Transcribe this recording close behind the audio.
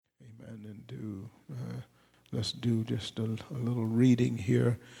And let's do just a little reading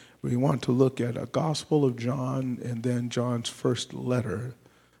here. We want to look at a Gospel of John and then John's first letter,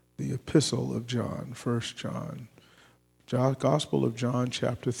 the Epistle of John, 1 John. Gospel of John,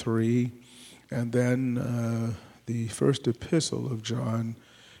 chapter 3, and then the first Epistle of John,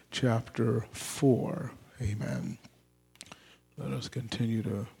 chapter 4. Amen. Let us continue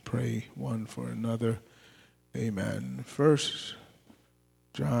to pray one for another. Amen. First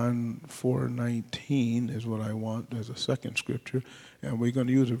John 4:19 is what I want as a second scripture, and we're going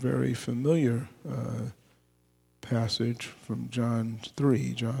to use a very familiar passage from John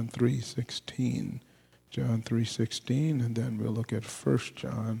 3:16. John 3:16, and then we'll look at 1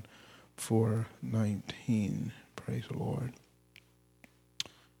 John 4:19. Praise the Lord.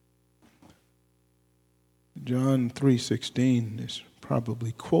 John 3:16 is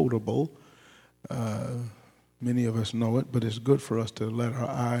probably quotable. Many of us know it, but it's good for us to let our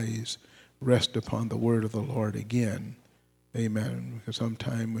eyes rest upon the word of the Lord again. Amen. Because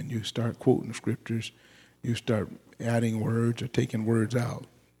sometimes when you start quoting scriptures, you start adding words or taking words out.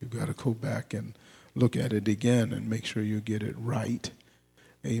 You've got to go back and look at it again and make sure you get it right.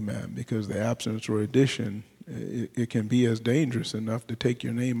 Amen. Because the absence or addition, it can be as dangerous enough to take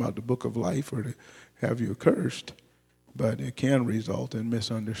your name out the book of life or to have you cursed. But it can result in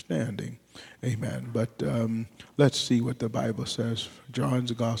misunderstanding. Amen. But let's see what the Bible says.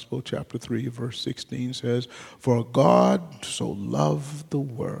 John's Gospel, chapter 3, verse 16 says, "For God so loved the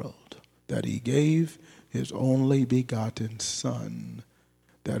world that he gave his only begotten Son,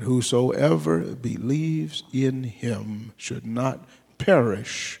 that whosoever believes in him should not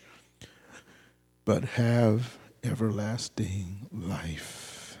perish, but have everlasting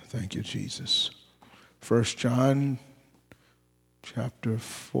life." Thank you, Jesus. 1 John chapter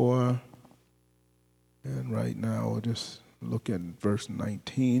 4, and right now we'll just look at verse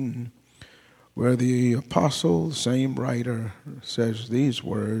 19, where the apostle, same writer, says these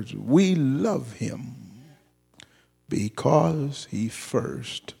words, "We love him because he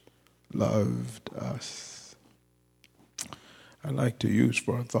first loved us." I'd like to use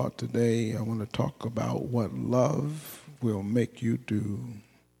for a thought today, I want to talk about what love will make you do.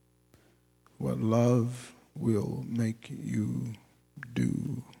 What love will make you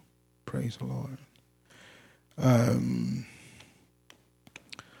do. Praise the Lord.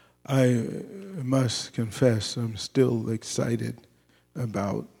 I must confess I'm still excited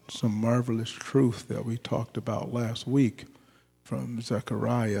about some marvelous truth that we talked about last week from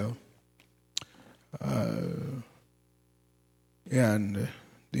Zechariah and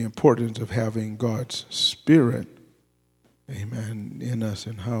the importance of having God's Spirit, amen, in us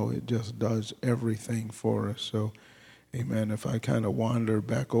and how it just does everything for us. So, amen, if I kind of wander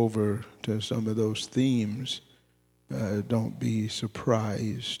back over to some of those themes, don't be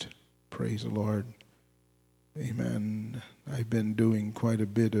surprised. Praise the Lord. Amen. I've been doing quite a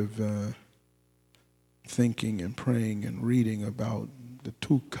bit of thinking and praying and reading about the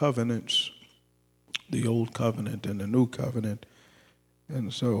two covenants, the old covenant and the new covenant.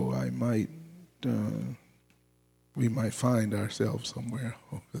 And so we might find ourselves somewhere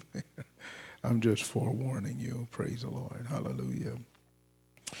over there. I'm just forewarning you. Praise the Lord. Hallelujah.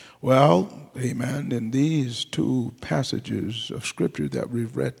 Well, amen, in these two passages of Scripture that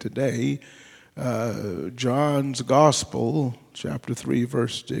we've read today, John's Gospel, chapter 3,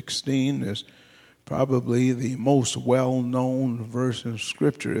 verse 16, is probably the most well-known verse in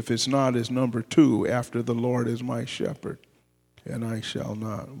Scripture. If it's not, it's number 2 after "The Lord is my shepherd, and I shall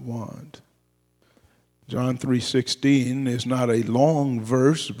not want." John 3:16 is not a long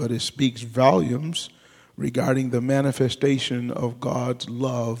verse, but it speaks volumes regarding the manifestation of God's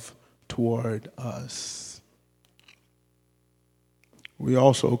love toward us. We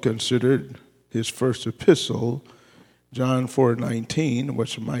also considered his first epistle, John 4:19,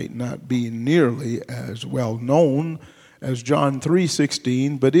 which might not be nearly as well known as John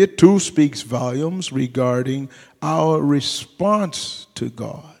 3:16, but it too speaks volumes regarding our response to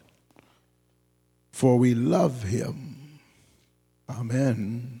God. For we love him,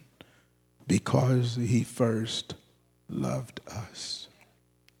 amen, because he first loved us.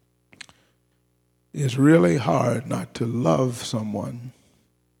 It's really hard not to love someone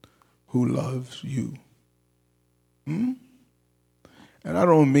who loves you. And I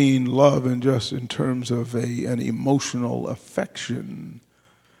don't mean love just in terms of an emotional affection,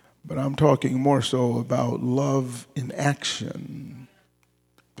 but I'm talking more so about love in action.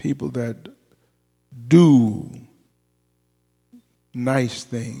 People that do nice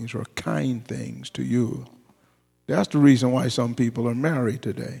things or kind things to you. That's the reason why some people are married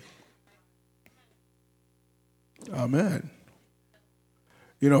today. Amen.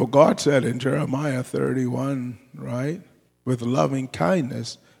 You know, God said in Jeremiah 31, right? With loving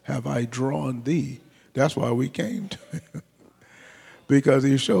kindness have I drawn thee. That's why we came to him. Because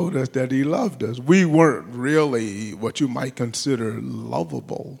he showed us that he loved us. We weren't really what you might consider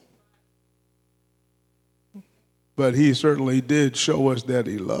lovable. But he certainly did show us that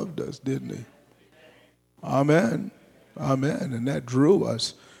he loved us, didn't he? Amen. Amen. And that drew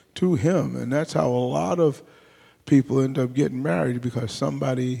us to him. And that's how a lot of people end up getting married, because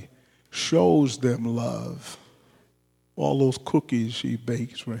somebody shows them love. All those cookies she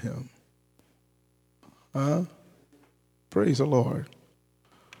bakes for him. Huh? Praise the Lord.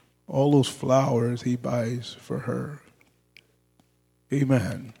 All those flowers he buys for her.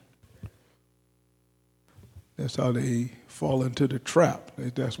 Amen. That's how they fall into the trap.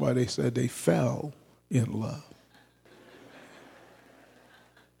 That's why they said they fell in love.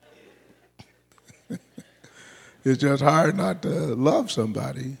 It's just hard not to love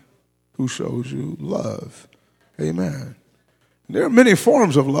somebody who shows you love. Amen. There are many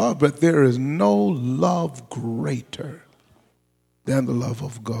forms of love, but there is no love greater than the love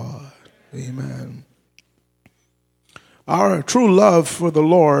of God. Amen. Our true love for the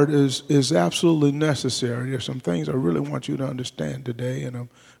Lord is absolutely necessary. There's some things I really want you to understand today, and I'm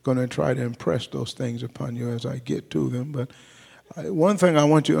going to try to impress those things upon you as I get to them. But one thing I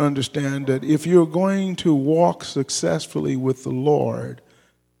want you to understand, that if you're going to walk successfully with the Lord,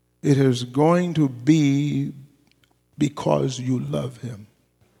 it is going to be because you love him.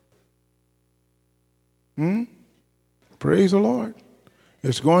 Praise the Lord.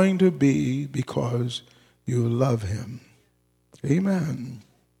 It's going to be because you love him. Amen.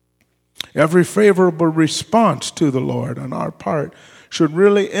 Every favorable response to the Lord on our part should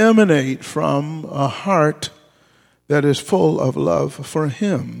really emanate from a heart that is full of love for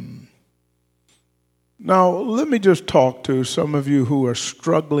him. Now, let me just talk to some of you who are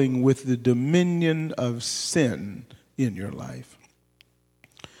struggling with the dominion of sin in your life.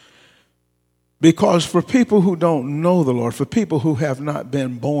 Because for people who don't know the Lord, for people who have not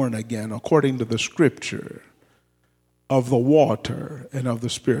been born again, according to the scripture, of the water and of the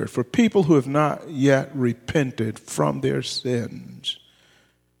Spirit, for people who have not yet repented from their sins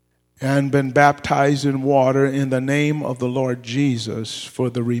and been baptized in water in the name of the Lord Jesus for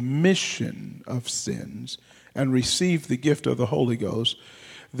the remission of sins and received the gift of the Holy Ghost,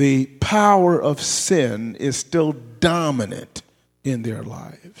 the power of sin is still dominant in their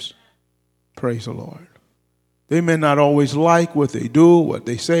lives. Praise the Lord. They may not always like what they do, what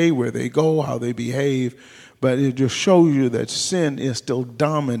they say, where they go, how they behave, but it just shows you that sin is still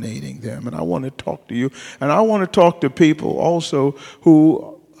dominating them. And I want to talk to you. And I want to talk to people also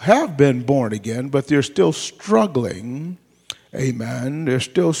who have been born again, but they're still struggling. Amen. They're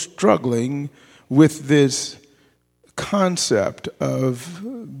still struggling with this concept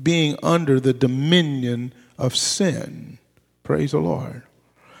of being under the dominion of sin. Praise the Lord.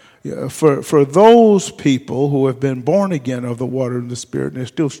 Yeah, for those people who have been born again of the water and the Spirit, and they're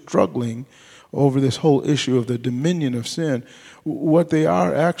still struggling over this whole issue of the dominion of sin, what they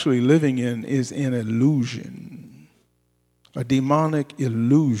are actually living in is an illusion, a demonic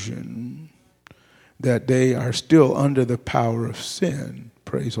illusion that they are still under the power of sin.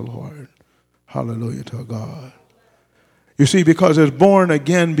 Praise the Lord. Hallelujah to God. You see, because as born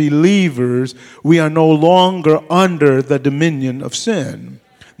again believers, we are no longer under the dominion of sin.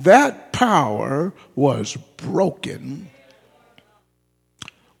 That power was broken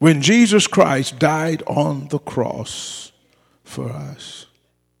when Jesus Christ died on the cross for us.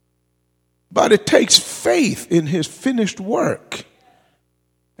 But it takes faith in his finished work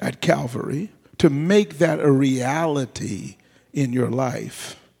at Calvary to make that a reality in your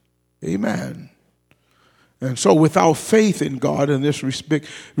life. Amen. And so without faith in God in this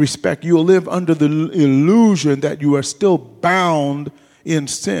respect, you'll live under the illusion that you are still bound in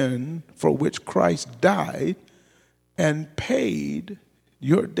sin for which Christ died and paid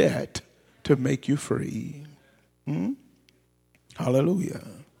your debt to make you free. Hallelujah.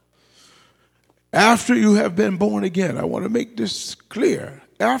 After you have been born again, I want to make this clear.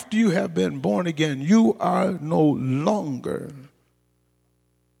 After you have been born again, you are no longer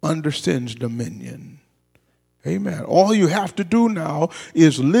under sin's dominion. Amen. All you have to do now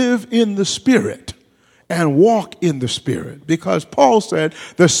is live in the Spirit and walk in the Spirit. Because Paul said,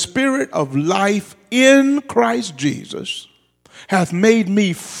 the Spirit of life in Christ Jesus hath made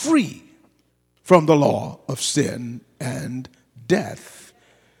me free from the law of sin and death.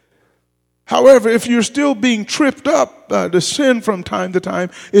 However, if you're still being tripped up to sin from time to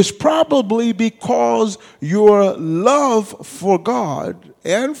time, it's probably because your love for God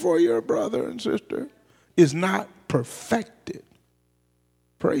and for your brother and sister is not perfected.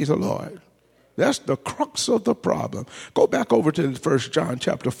 Praise the Lord. That's the crux of the problem. Go back over to 1 John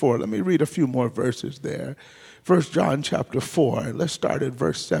chapter 4. Let me read a few more verses there. 1 John chapter 4. Let's start at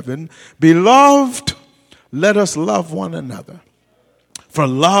verse 7. Beloved, let us love one another, for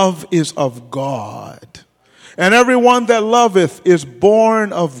love is of God. And everyone that loveth is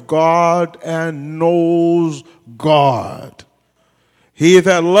born of God and knows God. He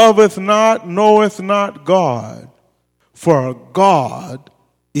that loveth not knoweth not God, for God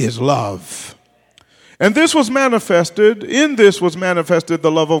is love. And in this was manifested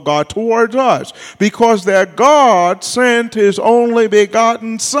the love of God towards us, because that God sent his only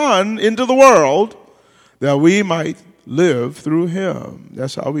begotten Son into the world that we might live through him.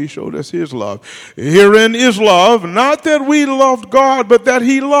 That's how he showed us his love. Herein is love, not that we loved God, but that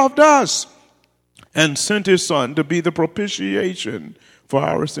he loved us and sent his Son to be the propitiation for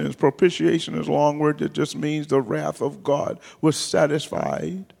our sins. Propitiation is a long word that just means the wrath of God was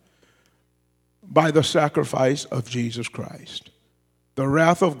satisfied by the sacrifice of Jesus Christ. The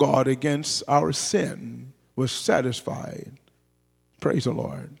wrath of God against our sin was satisfied. Praise the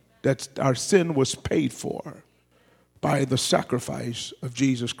Lord. That our sin was paid for by the sacrifice of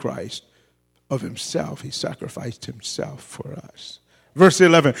Jesus Christ of himself. He sacrificed himself for us. Verse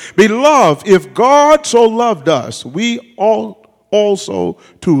 11, beloved, if God so loved us, we ought also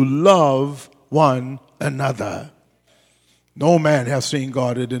to love one another. No man hath seen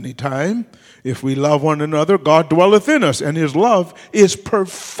God at any time. If we love one another, God dwelleth in us, and his love is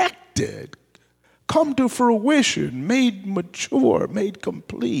perfected, come to fruition, made mature, made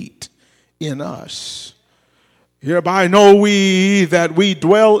complete in us. Hereby know we that we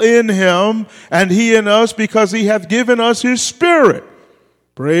dwell in him, and he in us, because he hath given us his Spirit.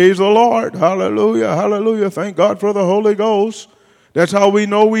 Praise the Lord. Hallelujah, hallelujah. Thank God for the Holy Ghost. That's how we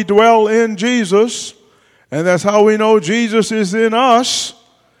know we dwell in Jesus, and that's how we know Jesus is in us,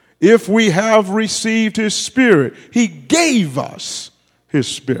 if we have received his Spirit. He gave us his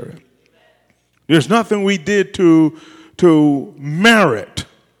Spirit. There's nothing we did to merit,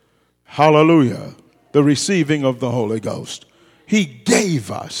 hallelujah, the receiving of the Holy Ghost. He gave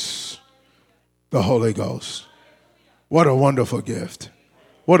us the Holy Ghost. What a wonderful gift.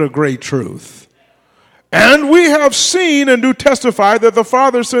 What a great truth. And we have seen and do testify that the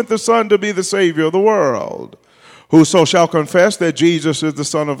Father sent the Son to be the Savior of the world. Whoso shall confess that Jesus is the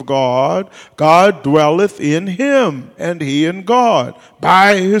Son of God, God dwelleth in him, and he in God,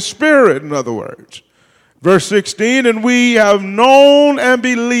 by his Spirit, in other words. Verse 16, and we have known and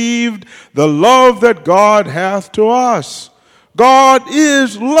believed the love that God hath to us. God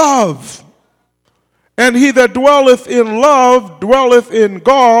is love. And he that dwelleth in love dwelleth in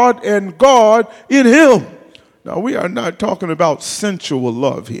God, and God in him. Now, we are not talking about sensual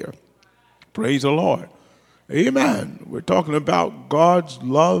love here. Praise the Lord. Amen. We're talking about God's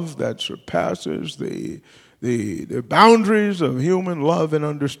love that surpasses the boundaries of human love and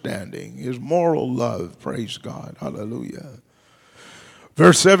understanding. His moral love. Praise God. Hallelujah.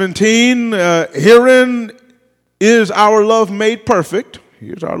 Verse 17, herein is our love made perfect.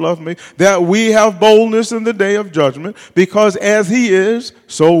 Here's our love made, that we have boldness in the day of judgment, because as he is,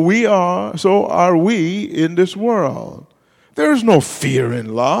 so are we in this world. There is no fear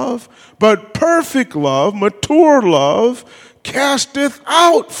in love, but perfect love, mature love, casteth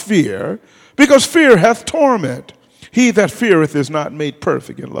out fear, because fear hath torment. He that feareth is not made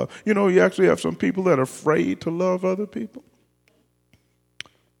perfect in love. You know, you actually have some people that are afraid to love other people.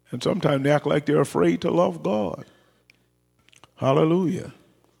 And sometimes they act like they're afraid to love God. Hallelujah.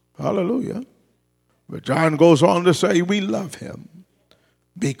 Hallelujah. But John goes on to say we love him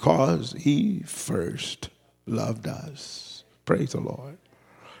because he first loved us. Praise the Lord.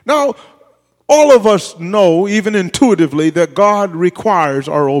 Now, all of us know, even intuitively, that God requires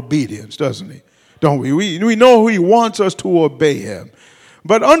our obedience, doesn't he? Don't we? We know he wants us to obey him.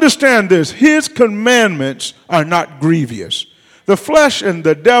 But understand this, his commandments are not grievous. The flesh and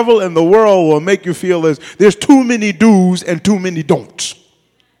the devil and the world will make you feel as there's too many do's and too many don'ts.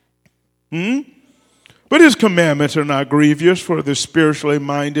 But his commandments are not grievous for the spiritually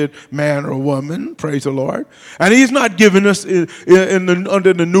minded man or woman. Praise the Lord. And he's not given us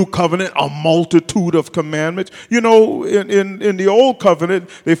under the new covenant a multitude of commandments. You know, in the old covenant,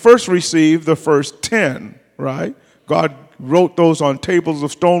 they first received the first 10, right? God wrote those on tables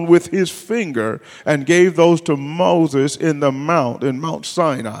of stone with his finger and gave those to Moses in Mount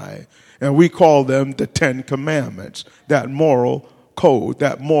Sinai. And we call them the 10 Commandments, that moral code,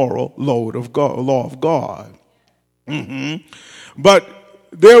 that moral law of God. But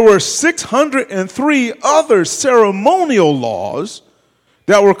there were 603 other ceremonial laws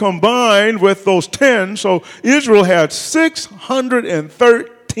that were combined with those 10. So Israel had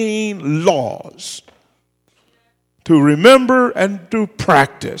 613 laws to remember and to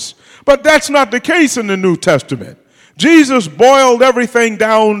practice. But that's not the case in the New Testament. Jesus boiled everything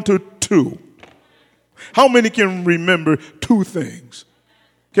down to 2. How many can remember 2 things?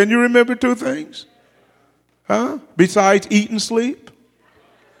 Can you remember 2 things? Besides eat and sleep?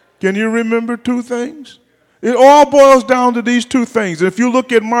 Can you remember 2 things? It all boils down to these 2 things. If you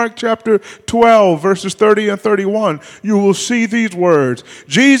look at Mark chapter 12, verses 30 and 31, you will see these words.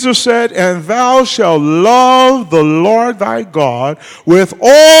 Jesus said, "And thou shalt love the Lord thy God with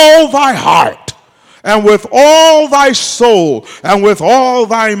all thy heart, and with all thy soul, and with all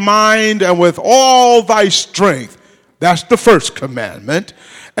thy mind, and with all thy strength." That's the first commandment.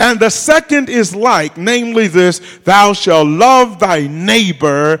 And the second is like, namely this, thou shalt love thy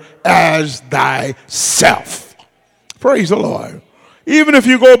neighbor as thyself. Praise the Lord. Even if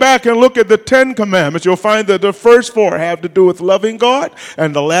you go back and look at the 10 commandments, you'll find that the first 4 have to do with loving God,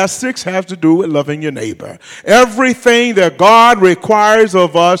 and the last 6 have to do with loving your neighbor. Everything that God requires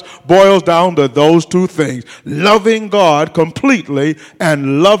of us boils down to those 2 things. Loving God completely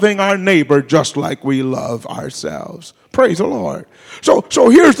and loving our neighbor just like we love ourselves. Praise the Lord. So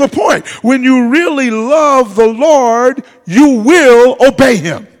here's the point. When you really love the Lord, you will obey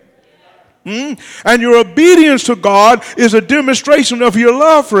him. And your obedience to God is a demonstration of your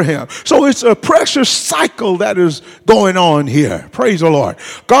love for him. So it's a precious cycle that is going on here. Praise the Lord.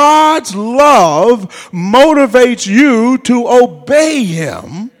 God's love motivates you to obey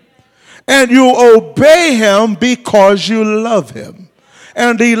him, and you obey him because you love him.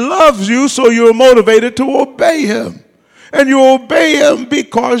 And he loves you, so you're motivated to obey him. And you obey him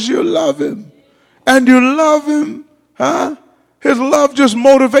because you love him. And you love him, His love just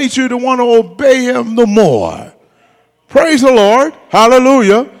motivates you to want to obey him the more. Praise the Lord.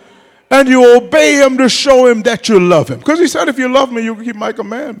 Hallelujah. And you obey him to show him that you love him. Because he said, if you love me, you can keep my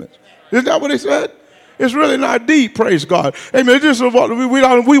commandments. Isn't that what he said? It's really not deep, praise God. Amen. It's just, we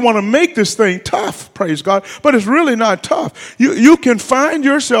want to make this thing tough, praise God, but it's really not tough. You can find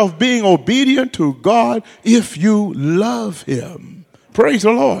yourself being obedient to God if you love him. Praise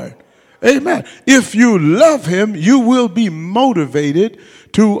the Lord. Amen. If you love him, you will be motivated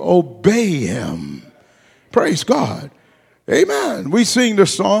to obey him. Praise God. Amen. We sing the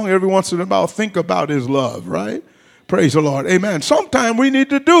song every once in a while, think about his love, right? Praise the Lord. Amen. Sometimes we need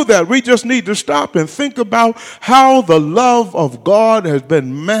to do that. We just need to stop and think about how the love of God has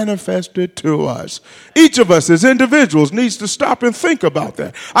been manifested to us. Each of us as individuals needs to stop and think about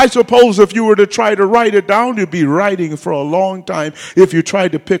that. I suppose if you were to try to write it down, you'd be writing for a long time if you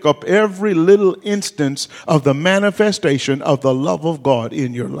tried to pick up every little instance of the manifestation of the love of God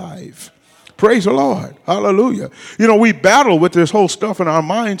in your life. Praise the Lord. Hallelujah. You know, we battle with this whole stuff in our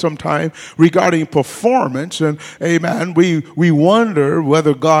mind sometimes regarding performance. And, amen, we wonder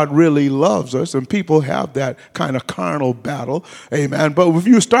whether God really loves us. And people have that kind of carnal battle. Amen. But if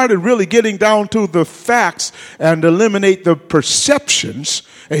you started really getting down to the facts and eliminate the perceptions,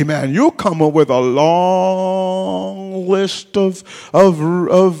 amen, you'll come up with a long list of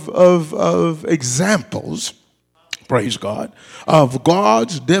examples, praise God, of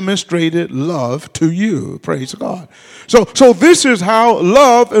God's demonstrated love to you. Praise God. So this is how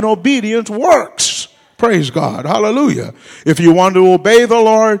love and obedience works. Praise God. Hallelujah. If you want to obey the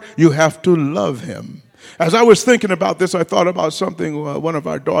Lord, you have to love him. As I was thinking about this, I thought about something one of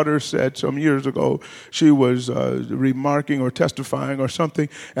our daughters said some years ago. She was remarking or testifying or something,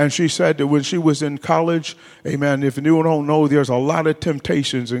 and she said that when she was in college, amen, if you don't know, there's a lot of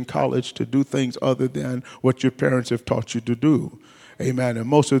temptations in college to do things other than what your parents have taught you to do. Amen. And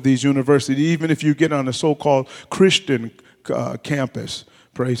most of these universities, even if you get on a so-called Christian campus,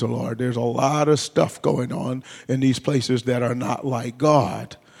 praise the Lord, there's a lot of stuff going on in these places that are not like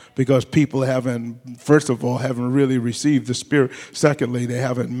God. Because people first of all, haven't really received the Spirit. Secondly, they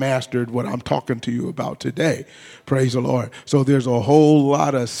haven't mastered what I'm talking to you about today. Praise the Lord. So there's a whole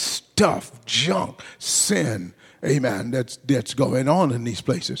lot of stuff, junk, sin, amen, that's going on in these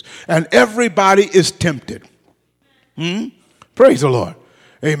places. And everybody is tempted. Praise the Lord.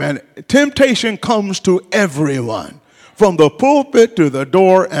 Amen. Temptation comes to everyone, from the pulpit to the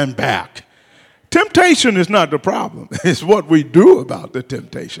door and back. Temptation is not the problem. It's what we do about the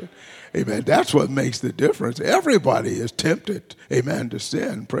temptation. Amen. That's what makes the difference. Everybody is tempted, amen, to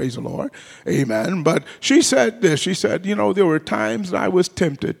sin. Praise the Lord. Amen. But she said this. She said, there were times that I was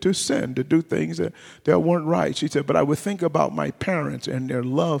tempted to sin, to do things that weren't right. She said, but I would think about my parents and their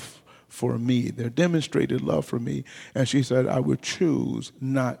love for me, their demonstrated love for me. And she said, I would choose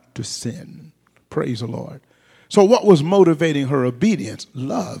not to sin. Praise the Lord. So what was motivating her obedience?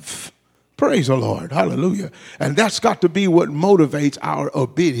 Love. Praise the Lord. Hallelujah. And that's got to be what motivates our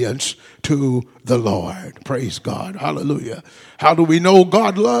obedience to the Lord. Praise God. Hallelujah. How do we know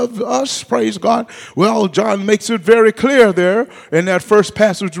God loves us? Praise God. Well, John makes it very clear there in that first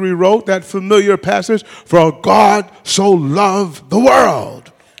passage we wrote, that familiar passage, for God so loved the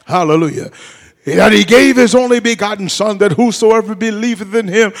world. Hallelujah. That he gave his only begotten Son, that whosoever believeth in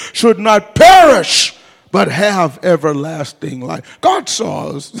him should not perish, but have everlasting life. God saw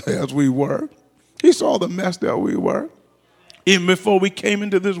us as we were. He saw the mess that we were. Even before we came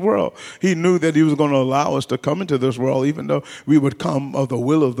into this world, he knew that he was going to allow us to come into this world, even though we would come of the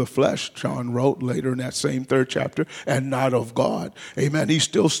will of the flesh, John wrote later in that same 3rd chapter, and not of God. Amen. He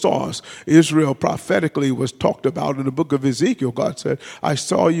still saw us. Israel prophetically was talked about in the book of Ezekiel. God said, I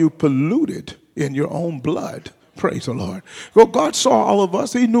saw you polluted in your own blood. Praise the Lord. Well, God saw all of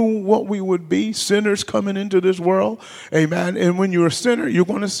us. He knew what we would be, sinners coming into this world. Amen. And when you're a sinner, you're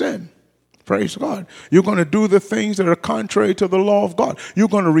going to sin. Praise God. You're going to do the things that are contrary to the law of God. You're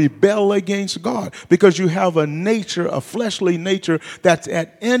going to rebel against God because you have a nature, a fleshly nature that's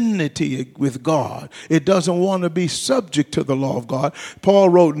at enmity with God. It doesn't want to be subject to the law of God. Paul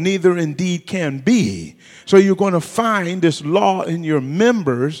wrote, neither indeed can be. So you're going to find this law in your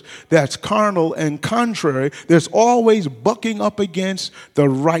members that's carnal and contrary. There's always bucking up against the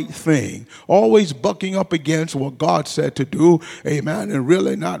right thing, always bucking up against what God said to do. Amen. And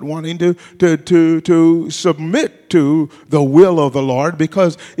really not wanting to submit to the will of the Lord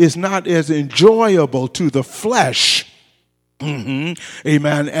because it's not as enjoyable to the flesh. Amen.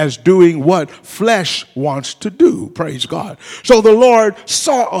 As doing what flesh wants to do. Praise God. So the Lord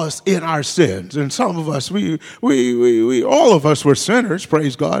saw us in our sins. And some of us, we all of us were sinners.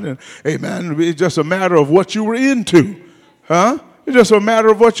 Praise God. And amen. It's just a matter of what you were into. Huh? It's just a matter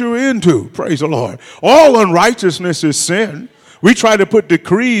of what you were into. Praise the Lord. All unrighteousness is sin. We try to put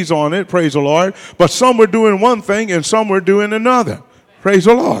decrees on it, praise the Lord, but some were doing one thing and some were doing another. Praise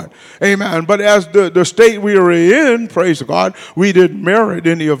the Lord. Amen. But as the state we were in, praise God, we didn't merit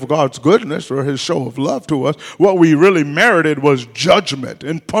any of God's goodness or his show of love to us. What we really merited was judgment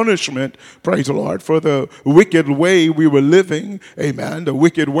and punishment, praise the Lord, for the wicked way we were living. Amen. The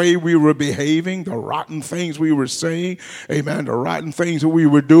wicked way we were behaving, the rotten things we were saying. Amen. The rotten things that we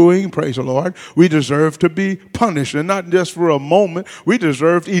were doing, praise the Lord. We deserved to be punished, and not just for a moment. We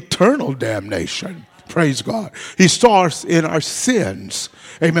deserved eternal damnation. Praise God. He saw us in our sins.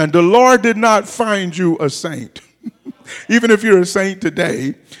 Amen. The Lord did not find you a saint. Even if you're a saint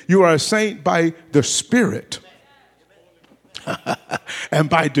today, you are a saint by the Spirit and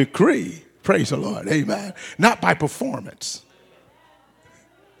by decree. Praise the Lord. Amen. Not by performance.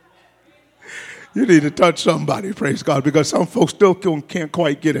 You need to touch somebody, praise God, because some folks still can't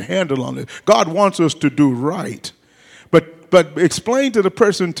quite get a handle on it. God wants us to do right. But explain to the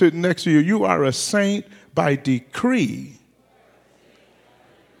person next to you, you are a saint by decree,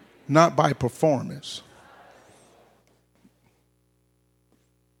 not by performance.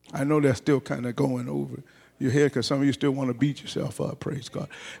 I know that's still kind of going over your head because some of you still want to beat yourself up, praise God.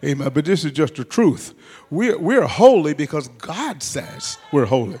 Amen. But this is just the truth. We're holy because God says we're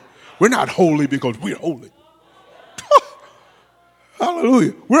holy. We're not holy because we're holy.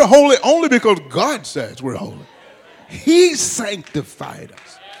 Hallelujah. We're holy only because God says we're holy. He sanctified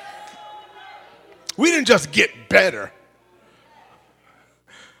us. We didn't just get better.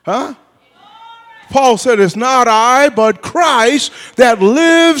 Huh? Paul said, it's not I, but Christ that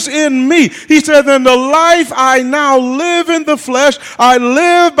lives in me. He said, in the life I now live in the flesh, I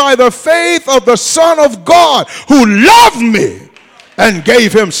live by the faith of the Son of God who loved me and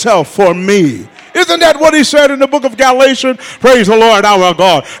gave himself for me. Isn't that what he said in the book of Galatians? Praise the Lord our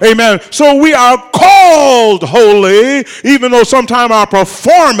God. Amen. So we are called holy, even though sometimes our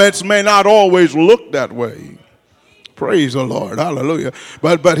performance may not always look that way. Praise the Lord. Hallelujah.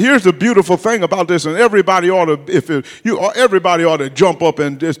 But here's the beautiful thing about this, and everybody ought to, everybody ought to jump up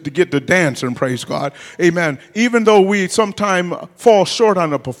and just to get to dancing, praise God. Amen. Even though we sometimes fall short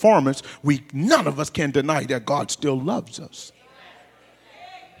on the performance, none of us can deny that God still loves us.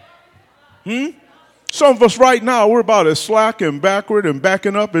 Some of us right now, we're about as slack and backward and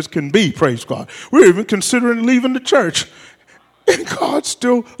backing up as can be, praise God. We're even considering leaving the church. And God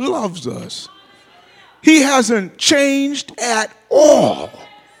still loves us. He hasn't changed at all.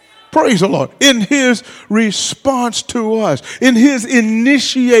 Praise the Lord. In his response to us, in his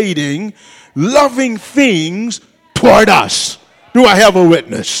initiating loving things toward us. Do I have a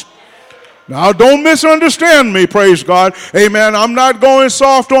witness? Now, don't misunderstand me, praise God. Amen. I'm not going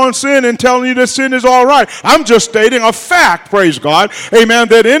soft on sin and telling you that sin is all right. I'm just stating a fact, praise God. Amen.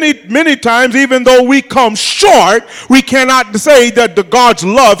 That many times, even though we come short, we cannot say that God's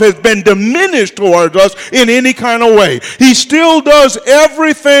love has been diminished towards us in any kind of way. He still does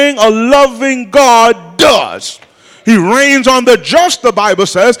everything a loving God does. He reigns on the just, the Bible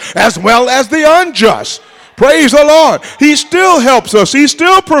says, as well as the unjust. Praise the Lord. He still helps us. He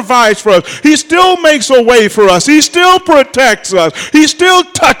still provides for us. He still makes a way for us. He still protects us. He still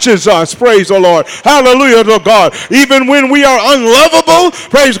touches us. Praise the Lord. Hallelujah to God. Even when we are unlovable,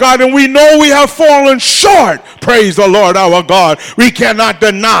 praise God, and we know we have fallen short, praise the Lord our God, we cannot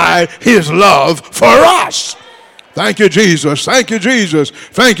deny his love for us. Thank you, Jesus. Thank you, Jesus.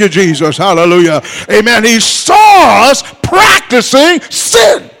 Thank you, Jesus. Hallelujah. Amen. He saw us practicing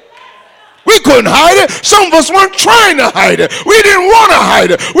sin. We couldn't hide it. Some of us weren't trying to hide it. We didn't want to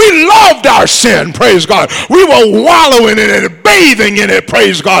hide it. We loved our sin, praise God. We were wallowing in it, bathing in it,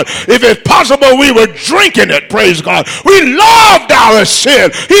 praise God. If it's possible, we were drinking it, praise God. We loved our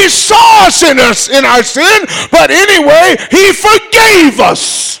sin. He saw us in our sin, but anyway, he forgave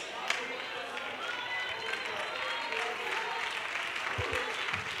us.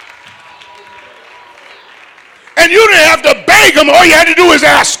 And you didn't have to beg him. All you had to do is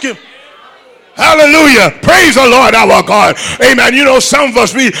ask him. Hallelujah. Praise the Lord our God. Amen. You know, some of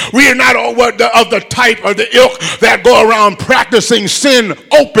us, we are not of the type or the ilk that go around practicing sin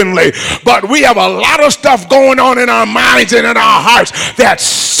openly. But we have a lot of stuff going on in our minds and in our hearts that's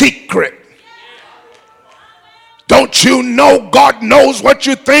secret. Don't you know God knows what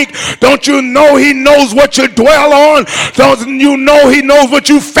you think? Don't you know he knows what you dwell on? Don't you know he knows what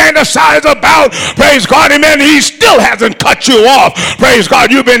you fantasize about? Praise God, amen. He still hasn't cut you off. Praise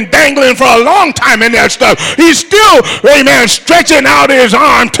God, you've been dangling for a long time in that stuff. He's still, amen, stretching out his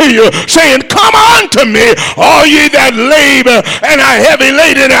arm to you, saying, come unto me, all ye that labor and are heavy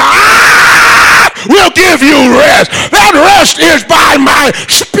laden, I will give you rest. That rest is by my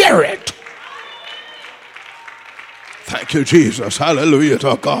spirit. Thank you, Jesus. Hallelujah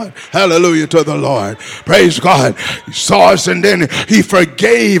to God. Hallelujah to the Lord. Praise God. He saw us and then he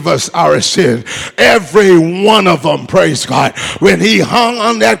forgave us our sins. Every one of them, praise God. When he hung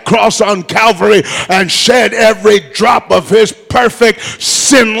on that cross on Calvary and shed every drop of his perfect,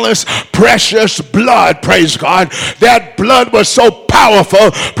 sinless, precious blood, praise God. That blood was so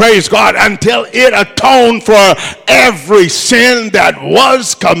powerful, praise God, until it atoned for every sin that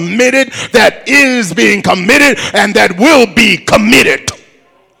was committed, that is being committed, and that will be committed.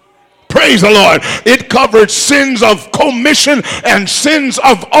 Praise the Lord. It covered sins of commission and sins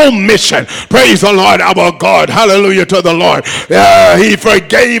of omission. Praise the Lord our God. Hallelujah to the Lord. He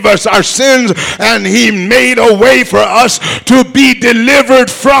forgave us our sins and he made a way for us to be delivered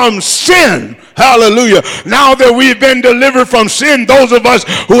from sin. Hallelujah. Now that we've been delivered from sin, those of us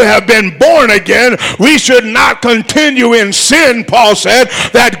who have been born again, we should not continue in sin, Paul said,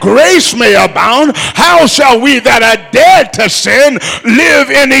 that grace may abound. How shall we that are dead to sin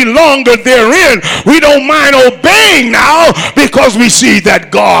live any longer therein? We don't mind obeying now because we see that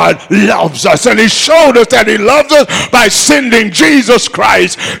God loves us. And he showed us that he loves us by sending Jesus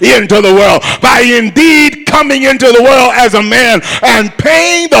Christ into the world, by indeed coming into the world as a man and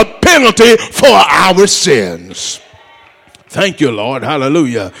paying the penalty for our sins. Thank you, Lord.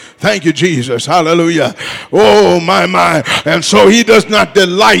 Hallelujah. Thank you, Jesus. Hallelujah. Oh, my. And so he does not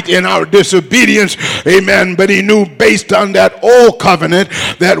delight in our disobedience. Amen. But he knew based on that old covenant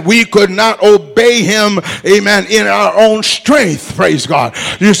that we could not obey him. Amen. In our own strength. Praise God.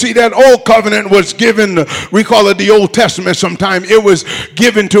 You see, that old covenant was given, we call it the Old Testament sometime. It was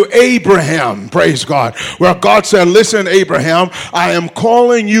given to Abraham. Praise God. Where God said, listen, Abraham, I am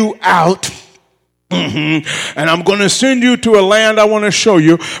calling you out. And I'm going to send you to a land I want to show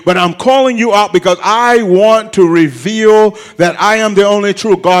you, but I'm calling you out because I want to reveal that I am the only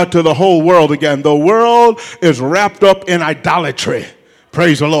true God to the whole world again. The world is wrapped up in idolatry.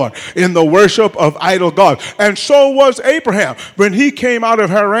 Praise the Lord. In the worship of idol gods. And so was Abraham. When he came out of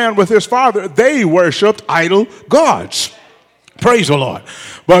Haran with his father, they worshiped idol gods. Praise the Lord.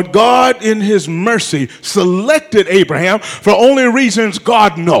 But God in his mercy selected Abraham for only reasons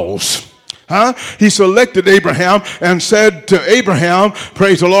God knows. He selected Abraham and said to Abraham,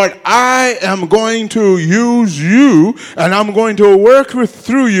 praise the Lord, I am going to use you and I'm going to work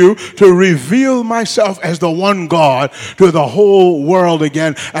through you to reveal myself as the one God to the whole world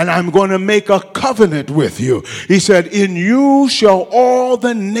again. And I'm going to make a covenant with you. He said, in you shall all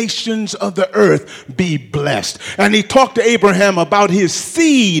the nations of the earth be blessed. And he talked to Abraham about his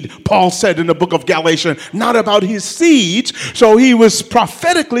seed, Paul said in the book of Galatians, not about his seeds. So he was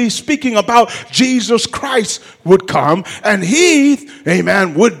prophetically speaking about about Jesus Christ would come, and he,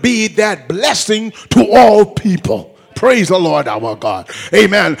 amen, would be that blessing to all people. Praise the Lord our God.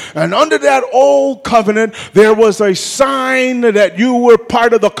 Amen. And under that old covenant, there was a sign that you were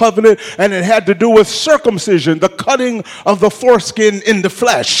part of the covenant, and it had to do with circumcision, the cutting of the foreskin in the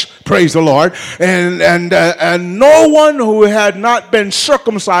flesh. Praise the Lord. And no one who had not been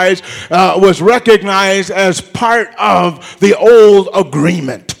circumcised was recognized as part of the old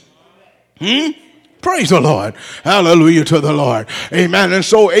agreement. Praise the Lord. Hallelujah to the Lord. Amen. And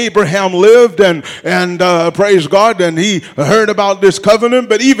so Abraham lived and praise God, and he heard about this covenant,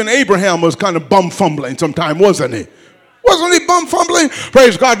 but even Abraham was kind of bum-fumbling sometime, wasn't he? Wasn't he bum-fumbling?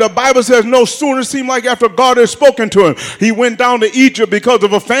 Praise God. The Bible says no sooner seemed like after God had spoken to him, he went down to Egypt because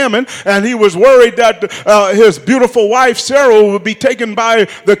of a famine, and he was worried that his beautiful wife Sarah would be taken by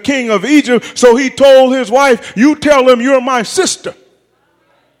the king of Egypt. So he told his wife, "You tell him you're my sister."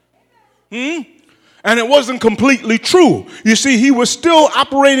 And it wasn't completely true. You see, he was still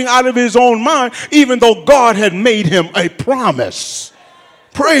operating out of his own mind, even though God had made him a promise.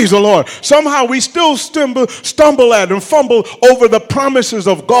 Praise the Lord. Somehow we still stumble at and fumble over the promises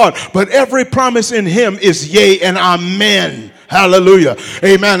of God, but every promise in him is yea and amen. Hallelujah.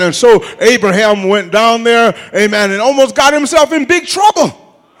 Amen. And so Abraham went down there, amen, and almost got himself in big trouble.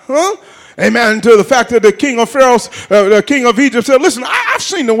 Amen. To the fact that the king of Pharaoh, the king of Egypt said, "Listen, I've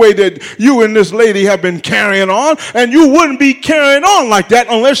seen the way that you and this lady have been carrying on, and you wouldn't be carrying on like that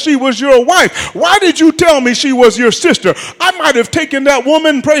unless she was your wife. Why did you tell me she was your sister? I might have taken that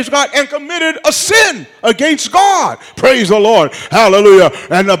woman, praise God, and committed a sin against God." Praise the Lord. Hallelujah.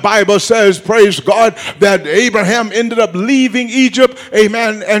 And the Bible says, praise God, that Abraham ended up leaving Egypt,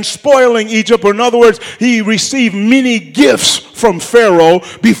 amen, and spoiling Egypt. Or in other words, he received many gifts from Pharaoh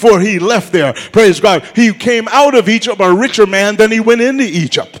before he left there. Praise God. He came out of Egypt a richer man than he went into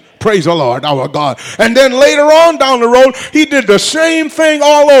Egypt. Praise the Lord, our God. And then later on down the road, he did the same thing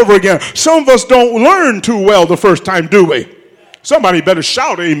all over again. Some of us don't learn too well the first time, do we? Somebody better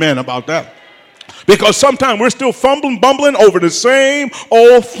shout amen about that. Because sometimes we're still bumbling over the same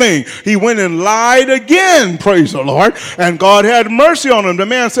old thing. He went and lied again, praise the Lord, and God had mercy on him. The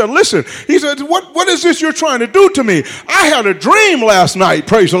man said, "Listen," he said, what is this you're trying to do to me? I had a dream last night,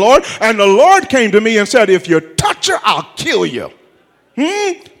 praise the Lord, and the Lord came to me and said, "If you touch her, I'll kill you."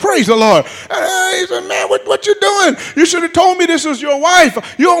 Praise the Lord. He said, "Man, what you doing? You should have told me this is your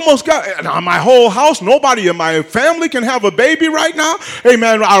wife. You almost got now my whole house. Nobody in my family can have a baby right now.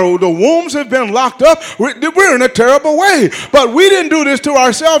 Amen. The wombs have been locked up. We're in a terrible way. But we didn't do this to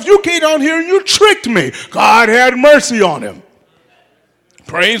ourselves. You came down here and you tricked me." God had mercy on him.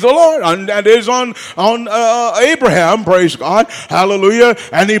 Praise the Lord. And that is on Abraham, praise God. Hallelujah.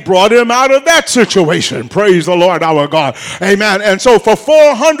 And he brought him out of that situation. Praise the Lord, our God. Amen. And so for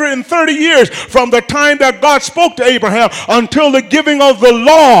 430 years, from the time that God spoke to Abraham until the giving of the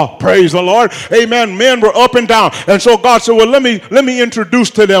law, praise the Lord, amen, men were up and down. And so God said, well, let me introduce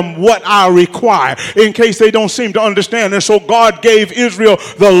to them what I require in case they don't seem to understand. And so God gave Israel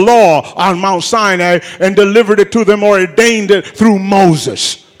the law on Mount Sinai and delivered it to them, or ordained it through Moses.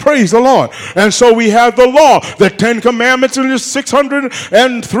 Praise the Lord. And so we have the law, the 10 Commandments, and the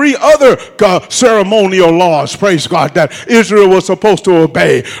 603 other ceremonial laws, praise God, that Israel was supposed to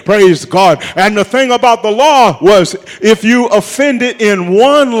obey. Praise God. And the thing about the law was, if you offended in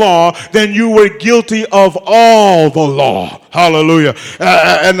one law, then you were guilty of all the law. Hallelujah.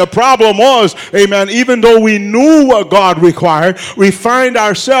 And the problem was, amen, even though we knew what God required, we find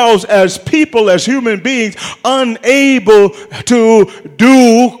ourselves as people, as human beings, unable to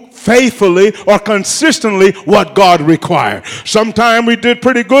do faithfully or consistently what God required. Sometimes we did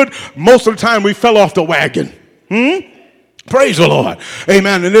pretty good. Most of the time we fell off the wagon. Praise the Lord.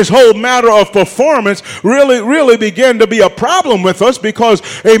 Amen. And this whole matter of performance really began to be a problem with us because,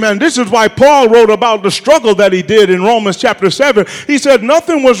 amen, this is why Paul wrote about the struggle that he did in Romans chapter 7. He said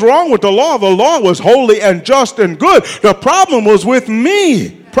nothing was wrong with the law. The law was holy and just and good. The problem was with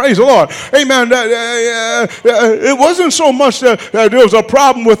me. Praise the Lord. Amen. It wasn't so much that there was a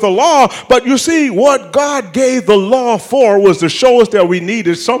problem with the law, but you see, what God gave the law for was to show us that we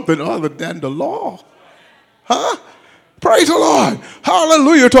needed something other than the law. Praise the Lord.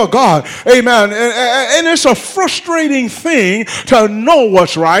 Hallelujah to God. Amen. And it's a frustrating thing to know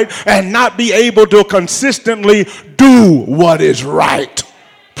what's right and not be able to consistently do what is right.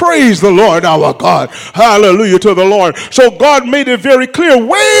 Praise the Lord, our God. Hallelujah to the Lord. So God made it very clear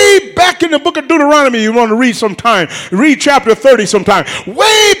way back back in the book of Deuteronomy, you want to read sometime, read chapter 30 sometime.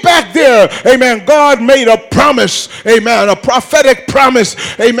 Way back there, amen, God made a promise, amen, a prophetic promise,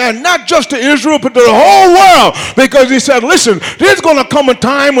 amen, not just to Israel, but to the whole world. Because he said, listen, there's going to come a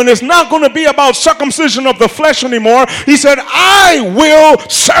time when it's not going to be about circumcision of the flesh anymore. He said, I will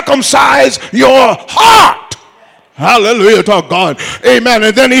circumcise your heart. Hallelujah to God. Amen.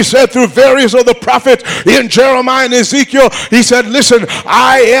 And then he said through various other prophets in Jeremiah and Ezekiel, he said, listen,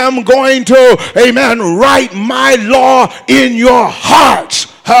 I am going to, amen, write my law in your hearts.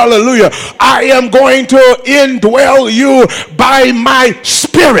 Hallelujah. I am going to indwell you by my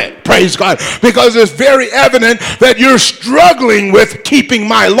spirit. Praise God. Because it's very evident that you're struggling with keeping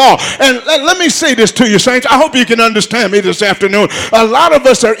my law. And let me say this to you, saints. I hope you can understand me this afternoon. A lot of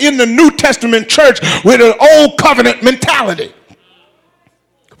us are in the New Testament church with an old covenant mentality.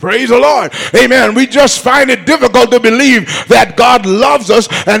 Praise the Lord. Amen. We just find it difficult to believe that God loves us,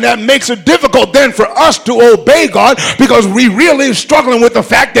 and that makes it difficult then for us to obey God, because we really struggling with the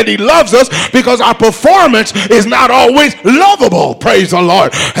fact that he loves us, because our performance is not always lovable. Praise the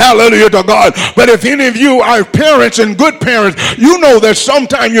Lord. Hallelujah to God. But if any of you are parents and good parents, you know that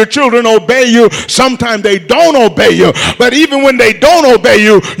sometimes your children obey you, sometimes they don't obey you. But even when they don't obey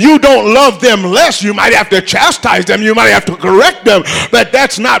you, you don't love them less. You might have to chastise them. You might have to correct them. But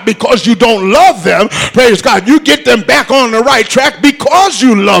that's not because you don't love them. Praise God. You get them back on the right track because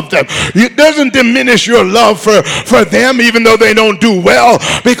you love them. It doesn't diminish your love for them, even though they don't do well,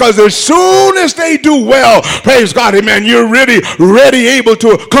 because as soon as they do well, praise God, amen, you're ready able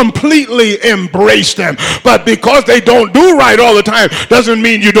to completely embrace them. But because they don't do right all the time, doesn't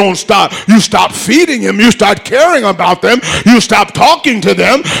mean you don't stop. You stop feeding them. You start caring about them. You stop talking to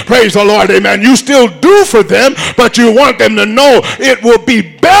them. Praise the Lord, amen. You still do for them, but you want them to know it will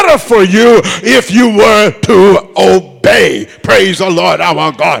be better for you if you were to obey. Praise the Lord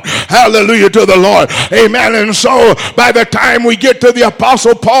our God. Hallelujah to the Lord. Amen. And so by the time we get to the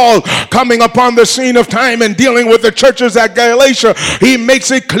Apostle Paul coming upon the scene of time and dealing with the churches at Galatia, he makes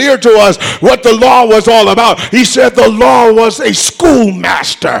it clear to us what the law was all about. He said the law was a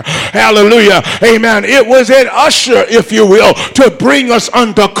schoolmaster. Hallelujah. Amen. It was an usher, if you will, to bring us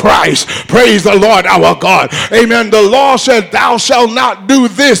unto Christ. Praise the Lord our God. Amen. The law said, thou shalt not do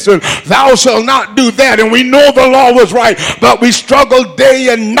this and thou shalt not do that. And we know the law was right, but we struggle day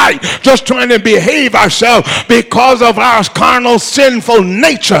and night just trying to behave ourselves because of our carnal sinful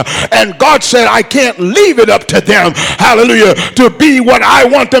nature. And God said, I can't leave it up to them, hallelujah, to be what I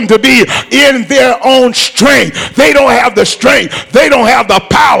want them to be in their own strength. They don't have the strength, they don't have the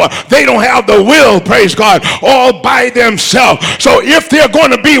power, they don't have the will, praise God, all by themselves. So if they're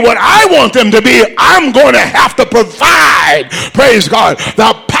going to be what I want them to be, I'm going to have to provide, praise God,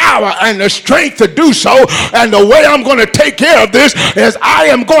 the power and the strength to do so. And the way I'm going to take care of this is I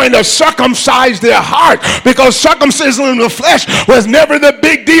am going to circumcise their heart, because circumcision in the flesh was never the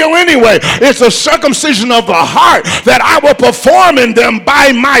big deal anyway. It's a circumcision of the heart that I will perform in them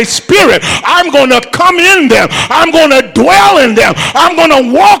by my spirit. I'm going to come in them. I'm going to dwell in them. I'm going to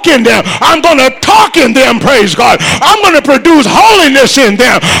walk in them. I'm going to talk in them, praise God. I'm going to produce holiness in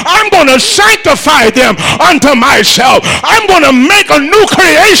them. I'm going to sanctify them unto myself. I'm going to make a new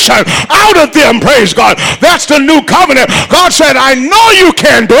creation out of them, praise God. That's the new covenant. God said, I know you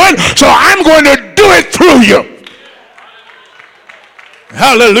can do it, so I'm going to do it through you.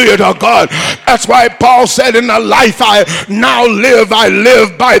 Hallelujah to God. That's why Paul said, in the life I now live, I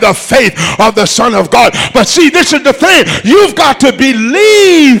live by the faith of the Son of God. But see, this is the thing. You've got to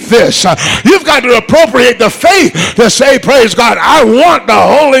believe this. You've got to appropriate the faith to say, praise God, I want the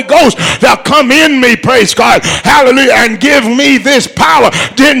Holy Ghost to come in me, praise God. Hallelujah. And give me this power.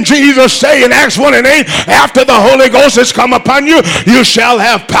 Didn't Jesus say in Acts 1:8, after the Holy Ghost has come upon you, you shall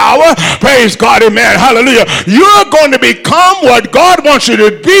have power? Praise God. Amen. Hallelujah. You're going to become what God wants you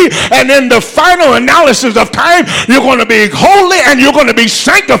to be, and in the final analysis of time, you're going to be holy and you're going to be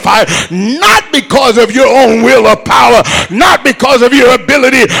sanctified, not because of your own will or power, not because of your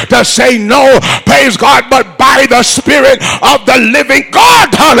ability to say no, praise God, but by the Spirit of the living God.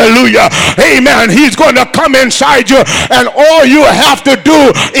 Hallelujah. Amen. He's going to come inside you, and all you have to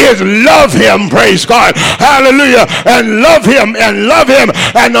do is love him, praise God. Hallelujah. And love him and love him,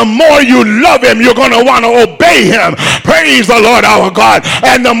 and the more you love him, you're going to want to obey him. Praise the Lord our God.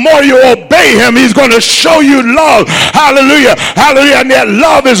 And the more you obey obey him, he's going to show you love. Hallelujah. Hallelujah. And that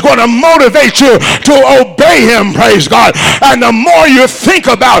love is going to motivate you to obey him. Praise God. And the more you think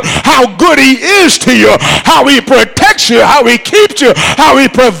about how good he is to you, how he protects you, how he keeps you, how he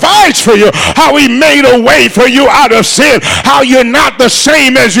provides for you, how he made a way for you out of sin, how you're not the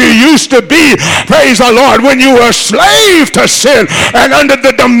same as you used to be. Praise the Lord. When you were a slave to sin and under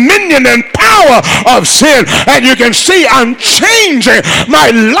the dominion and power of sin, and you can see I'm changing my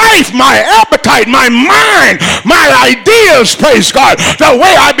life, my appetite, my mind, my ideas. Praise God. The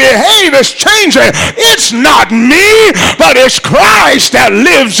way I behave is changing. It's not me, but it's Christ that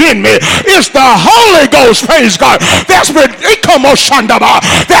lives in me. It's the Holy Ghost, praise God, that's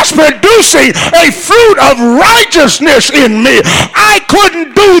producing a fruit of righteousness in me. I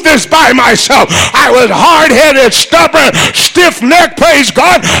couldn't do this by myself. I was hard-headed, stubborn, stiff-necked, praise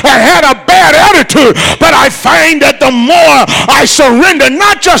God, and had a bad attitude. But I find that the more I surrender,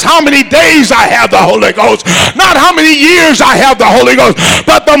 not just how many days I have the Holy Ghost, not how many years I have the Holy Ghost,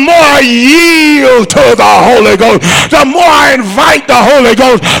 but the more I yield to the Holy Ghost, the more I invite the Holy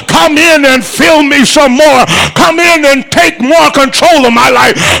Ghost, come in and fill me some more, come in and take more control of my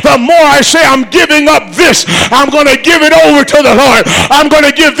life. The more I say I'm giving up this, I'm going to give it over to the Lord. I'm going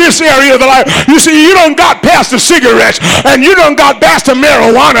to give this area of the life. You see, you don't got past the cigarettes, and you don't got past the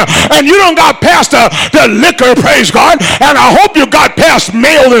marijuana, and you don't got past the liquor, praise God, and I hope you got past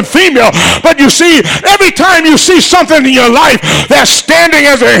male and female. But you see, every time you see something in your life that's standing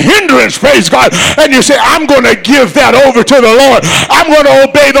as a hindrance, praise God, and you say, I'm going to give that over to the Lord. I'm going to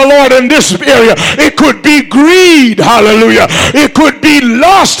obey the Lord in this area. It could be greed, hallelujah. It could be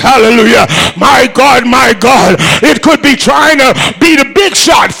lust, hallelujah. My God, my God. It could be trying to be the big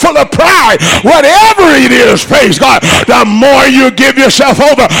shot, full of pride. Whatever it is, praise God, the more you give yourself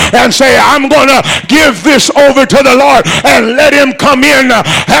over and say, I'm going to give this over to the Lord and let him come in,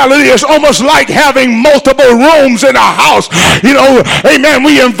 hallelujah. It's almost like having multiple rooms in a house. You know, amen,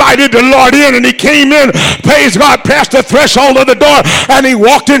 we invited the Lord in, and he came in, praise God, past the threshold of the door, and he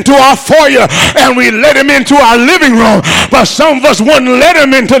walked into our foyer, and we let him into our living room. But some of us wouldn't let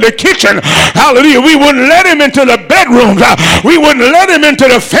him into the kitchen, hallelujah. We wouldn't let him into the bedrooms. We wouldn't let him into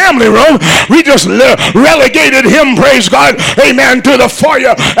the family room. We just relegated him, praise God, amen, to the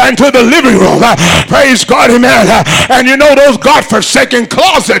foyer and to the living room. Praise God, amen. And you know those God-forsaken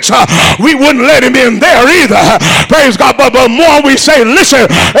closets, we wouldn't let him in there either. Praise God. But the more we say, listen,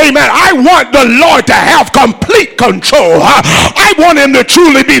 amen, I want the Lord to have complete control. I want him to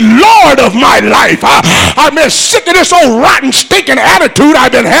truly be Lord of my life. I've been sick of this old rotten, stinking attitude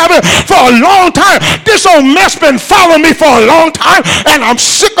I've been having for a long time. This old mess been following me for a long time, and I'm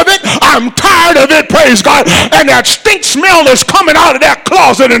sick of it. I'm tired of it, praise God. And that stink smell is coming out of that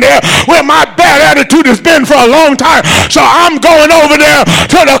closet in there where my bad attitude has been for a long time. So I'm going over there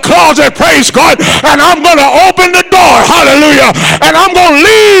to the closet, praise God, and I'm going to open the door, hallelujah, and I'm going to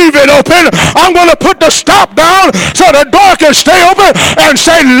leave it open. I'm going to put the stop down so the door can stay open and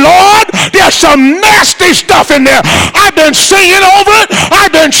say, Lord, there's some nasty stuff in there. I've been singing over it.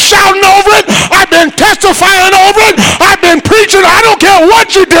 I've been shouting over it. I've been testifying over it. I've been preaching. I don't care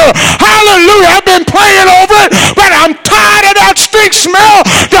what you do. Hallelujah. I've been praying over it, but I'm tired of that stink smell.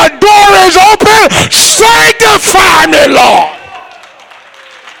 The door is open. Sanctify me, Lord.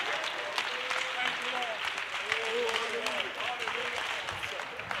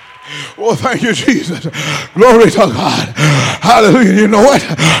 Oh, thank you, Jesus. Glory to God. Hallelujah. You know what?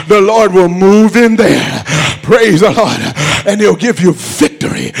 The Lord will move in there. Praise the Lord. And he'll give you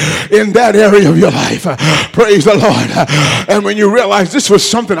victory in that area of your life. Praise the Lord. And when you realize this was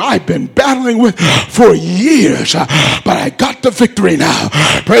something I've been battling with for years, but I got the victory now.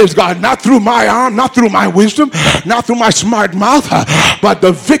 Praise God. Not through my arm, not through my wisdom, not through my smart mouth, but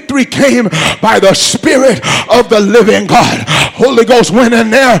the victory came by the Spirit of the living God. Holy Ghost went in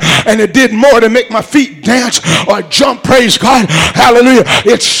there, and it did more to make my feet dance or jump, praise God. Hallelujah.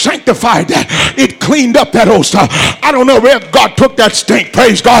 It sanctified that. It cleaned up that old stuff. I don't know where God took that stink,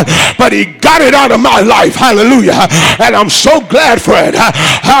 praise God, but he got it out of my life. Hallelujah. And I'm so glad for it.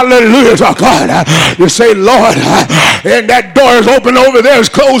 Hallelujah to God. You say, Lord, and that door is open over there, it's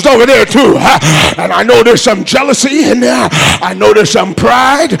closed over there too. And I know there's some jealousy in there. I know there's some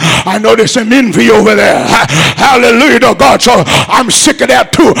pride. I know there's some envy over there. Hallelujah to God. So I'm sick of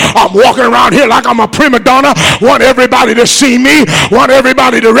that too. I'm walking around here like I'm a prima donna, want everybody to see me, want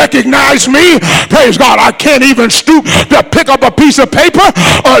everybody to recognize me. Praise God. I can't even stoop to pick up a piece of paper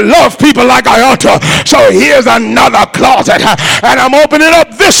or love people like I ought to. So here's another closet, and I'm opening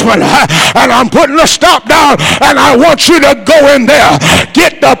up this one, and I'm putting a stop down, and I want you to go in there.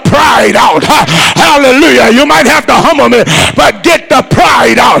 Get the pride out. Hallelujah. You might have to humble me, but get the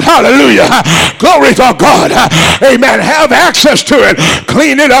pride out. Hallelujah. Glory to God. Amen. Have access to it.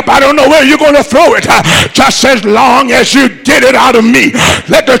 Clean it up. I don't know where you're going to throw it. Just as long as you get it out of me.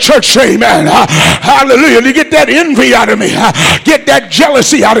 Let the church say amen. Hallelujah. You get that envy out of me. Get that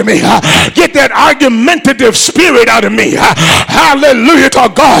jealousy out of me. Get that argumentative spirit out of me. Hallelujah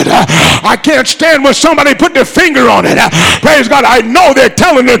to God. I can't stand when somebody put their finger on it. Praise God. I know they're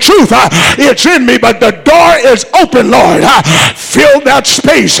telling the truth. It's in me, but the door is open, Lord. Fill that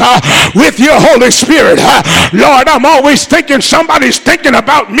space with your Holy Spirit. Lord, I'm always thinking somebody's thinking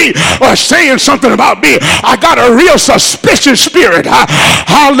about me or saying something about me. I got a real suspicious spirit.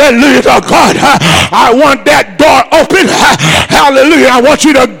 Hallelujah to God. I want that door open. Hallelujah. I want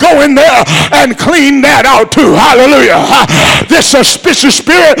you to go in there and clean that out too. Hallelujah. This suspicious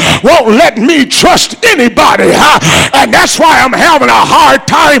spirit won't let me trust anybody. And that's why I'm having a hard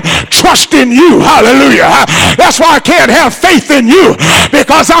time trusting you. Hallelujah. That's why I can't have faith in you,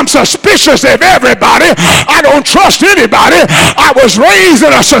 because I'm suspicious of everybody. I don't trust anybody. I was raised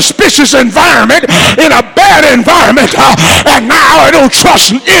in a suspicious environment, in a bad environment, and now I don't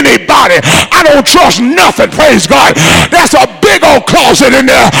trust anybody. I don't trust nothing. Praise God. That's a big old closet in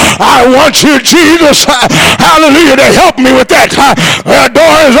there. I want you, Jesus, hallelujah, to help me with that. The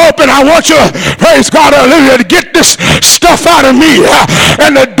door is open. I want you, praise God, hallelujah, to get this stuff out of me.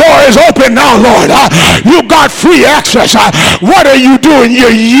 And the door is open now, Lord. You got free access. What are you doing?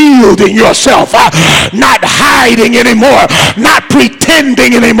 You're yielding yourself, not hiding anymore, not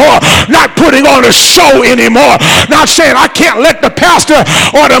pretending anymore, not putting on a show anymore, not saying I can't let the pastor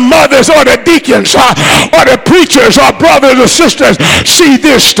or the mothers or the deacons or the preachers or brothers or sisters see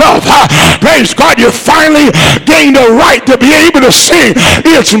this stuff. Praise God, you finally gained a right to be able to sing.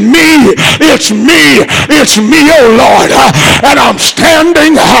 It's me, it's me, it's me, oh Lord. And I'm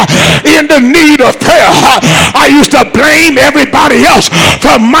standing in the need of prayer. I used to blame everybody else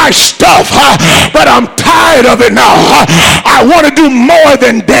for my stuff, but I'm tired of it now. I want to do more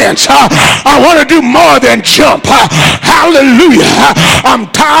than dance. I want to do more than jump. Hallelujah. I'm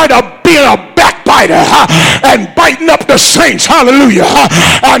tired of being a backbiter and biting up the saints. Hallelujah.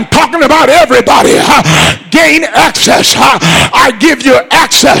 And talking about everybody. Gain access. I give you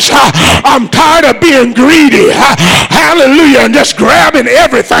access. I'm tired of being greedy. Hallelujah. And just grabbing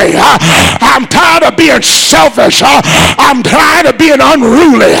everything. I'm tired of being selfish. I'm tired of being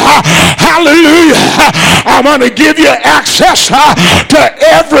unruly. Hallelujah. I'm going to give you access to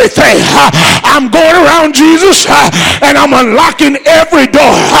everything. I'm going around, Jesus, and I'm unlocking every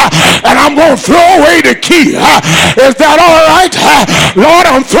door, and I'm going to throw away the key. Is that all right? Lord,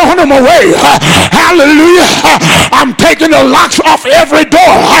 I'm throwing them away. Hallelujah. I'm taking the locks off every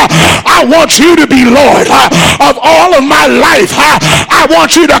door. I want you to be Lord of all of my life. I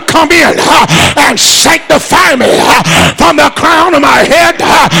want you to come in and sanctify me from the crown of my head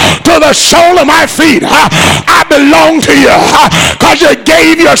to the sole of my feet. I belong to you because you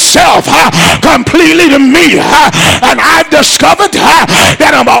gave yourself completely to me. And I've discovered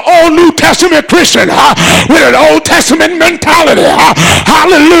that I'm an old New Testament Christian with an Old Testament mentality.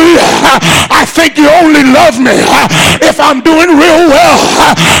 Hallelujah. I think you only love me if I'm doing real well.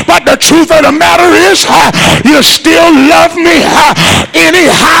 But the truth of the matter is you still love me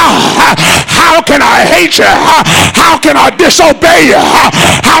anyhow. How can I hate you? How can I disobey you?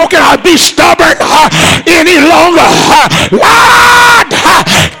 How can I be stubborn any longer? Lord,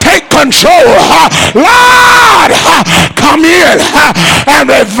 take control. Lord, come in and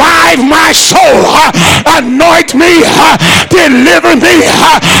revive my soul. Anoint me, deliver me,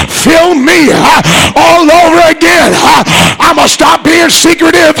 fill me all over again. I'm going to stop being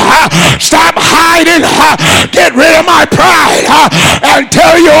secretive, stop hiding, get rid of my pride, and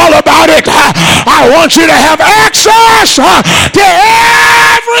tell you all about it. I want you to have access to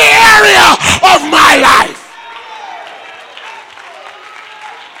every area of my life.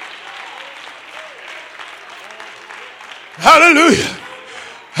 Hallelujah.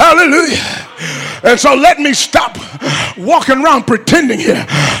 Hallelujah. And so let me stop walking around pretending here,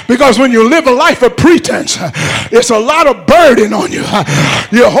 because when you live a life of pretense, it's a lot of burden on you.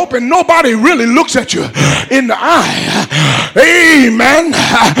 You're hoping nobody really looks at you in the eye. Amen.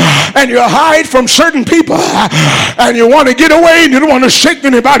 And you hide from certain people, and you want to get away, and you don't want to shake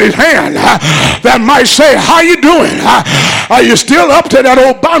anybody's hand that might say, how you doing? Are you still up to that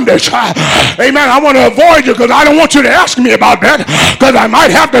old bondage? Amen. I want to avoid you because I don't want you to ask me about that, because I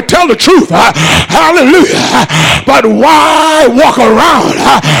might have to tell the truth. Hallelujah. But why walk around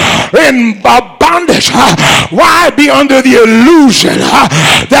in bondage? Why be under the illusion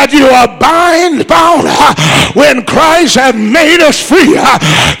that you are bound when Christ has made us free?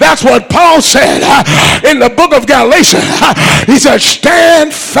 That's what Paul said in the book of Galatians. He said,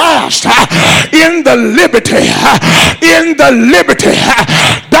 stand fast in the liberty. In the liberty.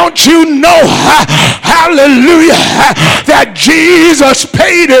 Don't you know, hallelujah, that Jesus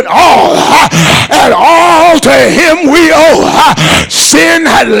paid it all, and all to him we owe. Sin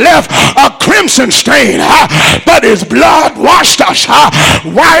had left a crimson stain, but his blood washed us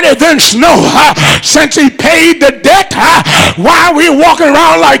whiter than snow. Since he paid the debt, why are we walking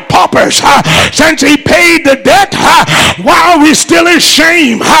around like paupers? Since he paid the debt, why are we still in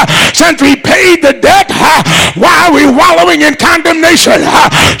shame? Since he paid the debt, why are we wallowing in condemnation?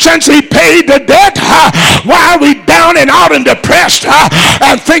 Since he paid the debt, why are we down and out and depressed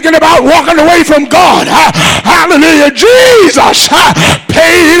and thinking about walking away from God? Hallelujah. Jesus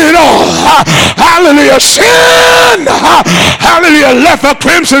paid it all. Hallelujah. Sin, hallelujah, left a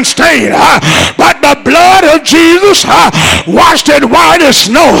crimson stain, but the blood of Jesus washed it white as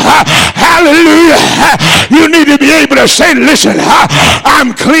snow. Hallelujah. You need to be able to say, listen,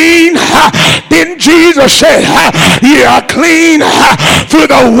 I'm clean. Didn't Jesus say you are clean through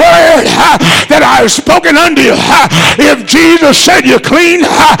the word that I have spoken unto you? If Jesus said you're clean,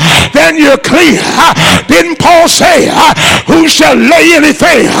 then you're clean. Didn't Paul say, who shall lay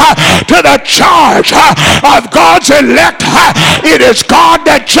anything to the charge of God's elect? It is God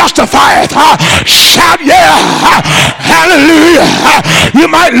that justifieth. Shout yeah. Hallelujah. You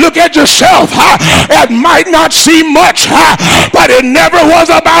might look at yourself and might not see much, but it never was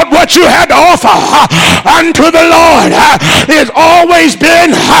about what you had to offer unto the Lord. It's always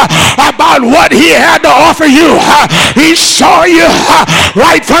been about what he had to offer you. He saw you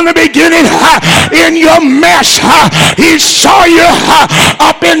right from the beginning in your mess. He saw you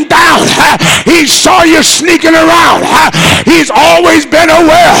up and down. He saw you sneaking around. He's always been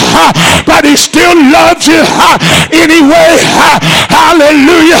aware, but he still loves you anyway.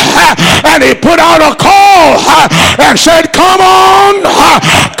 Hallelujah. And he put out a call and said, come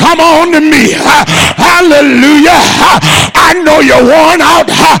on to me. Hallelujah. I know you're worn out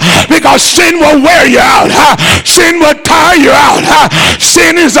because sin will wear you out. Sin will tire you out.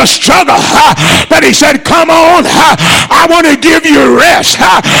 Sin is a struggle. But he said, come on. I want to give you rest.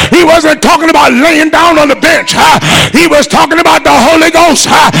 He wasn't talking about laying down on the bench. He was talking about the Holy Ghost.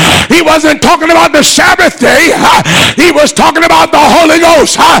 He wasn't talking about the Sabbath day. He was talking about the Holy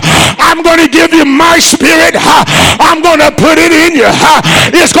Ghost. I'm going to give you my spirit. I'm going to put it in you.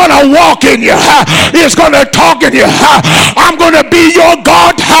 It's going to walk in you. It's going to talk in you. I'm going to be your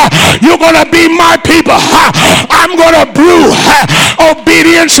God. You're going to be my people. I'm going to brew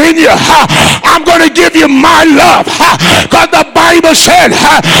obedience in you. I'm going to give you my love. Because the Bible said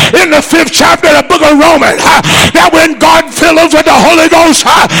in the 5th chapter of the book of Romans that when God filled us with the Holy Ghost,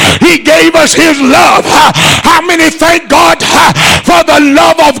 he gave us his love. How many thank God for the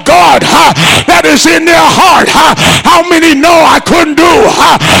love of God that is in their heart? How many know I couldn't do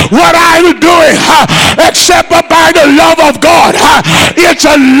what I was doing except by the love of God? It's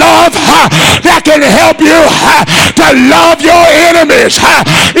a love that can help you to love your enemies.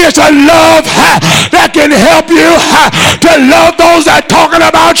 It's a love that can help you to love those that are talking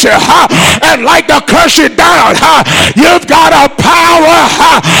about you and like to curse you down. You've got a power,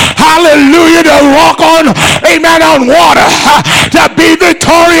 hallelujah, to walk on, amen, on water, to be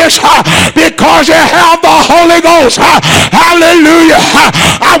victorious because you have the Holy Ghost. Hallelujah.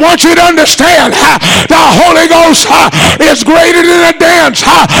 I want you to understand the Holy Ghost is greater than a dance.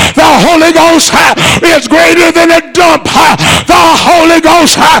 The Holy Ghost is greater than a dump. The Holy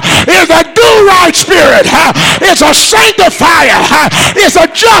Ghost is a do-right spirit. It's a sanctifier. It's a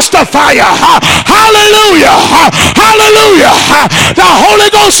justifier. Hallelujah. Hallelujah. The Holy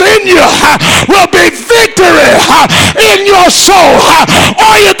Ghost in you will be victory in your soul.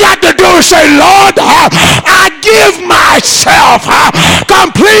 All you got to do is say, Lord, I give myself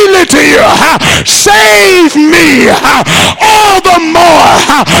completely to you. Save me all the more.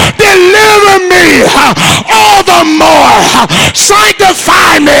 Deliver me all the more.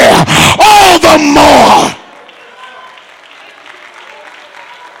 Sanctify me all the more.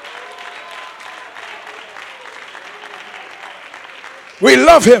 We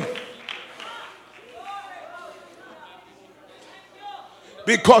love him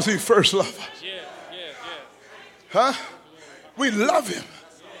because he first loved us. Huh? We love him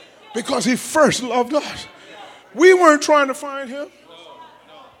because he first loved us. We weren't trying to find him.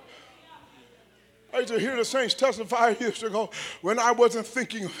 I used to hear the saints testify years ago when I wasn't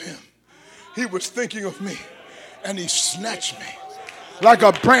thinking of him. He was thinking of me, and he snatched me like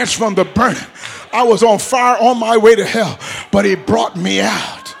a branch from the burning. I was on fire on my way to hell, but he brought me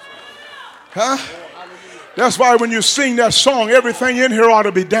out. Huh? That's why when you sing that song, everything in here ought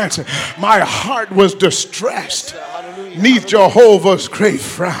to be dancing. My heart was distressed neath Jehovah's great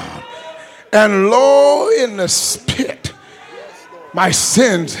frown. And lo, in the pit, my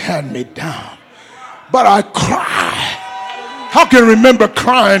sins had me down. But I cried. How can you remember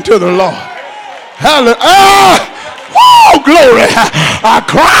crying to the Lord? Hallelujah. Oh, glory. I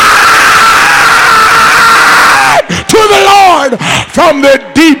cried to the Lord from the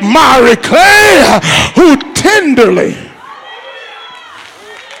deep miry clay, who tenderly,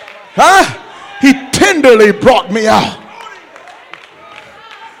 he tenderly brought me out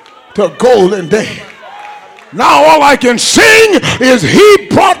to a golden day. Now all I can sing is he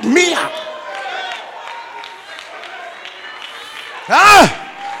brought me out.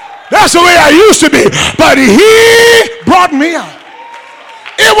 That's the way I used to be, but he brought me out.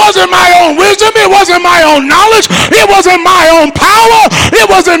 It wasn't my own wisdom. It wasn't my own knowledge. It wasn't my own power. It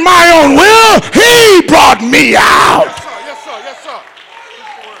wasn't my own will. He brought me out. Yes, sir. Yes, sir.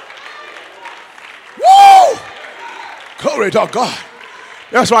 Woo! Glory to God.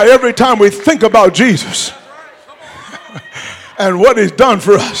 That's why every time we think about Jesus and what he's done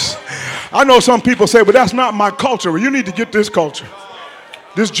for us, I know some people say, but that's not my culture. Well, you need to get this culture.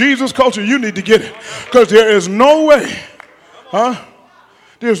 This Jesus culture, you need to get it. Because there is no way,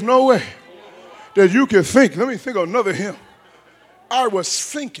 there's no way that you can think. Let me think of another hymn. I was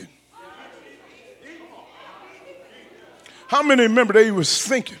thinking. How many remember that he was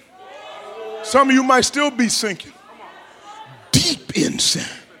thinking? Some of you might still be thinking. Deep in sin.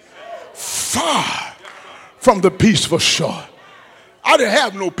 Far from the peaceful shore. I didn't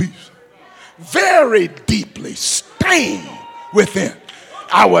have no peace. Very deeply stained within.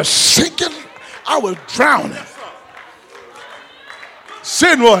 I was sinking. I was drowning.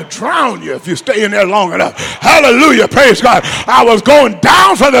 Sin will drown you if you stay in there long enough. Hallelujah. Praise God. I was going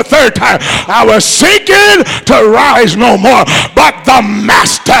down for the third time. I was sinking to rise no more. But the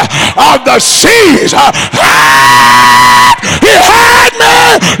master of the seas, he had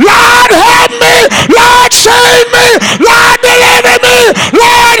me. Lord, help me. Lord, save me. Lord, deliver me.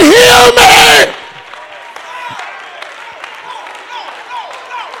 Lord, heal me.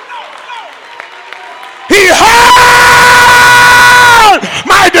 He heard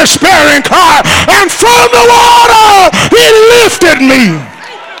my despairing cry, and from the water he lifted me.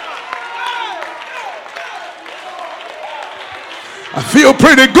 I feel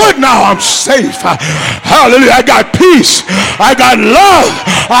pretty good now. I'm safe. Hallelujah. I got peace. I got love.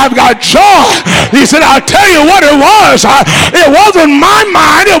 I've got joy. He said, I'll tell you what it was. It wasn't my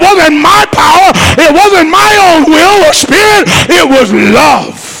mind. It wasn't my power. It wasn't my own will or spirit. It was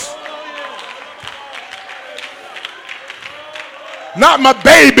love. Not my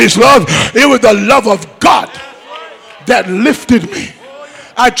baby's love. It was the love of God that lifted me.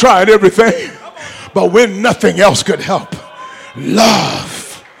 I tried everything, but when nothing else could help,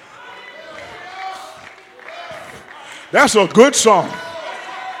 love. That's a good song.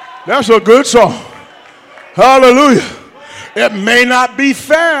 That's a good song. Hallelujah. It may not be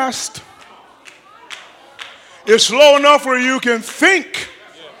fast. It's slow enough where you can think.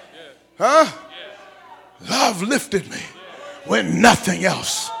 Love lifted me when nothing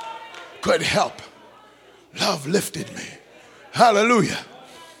else could help. Love lifted me. Hallelujah.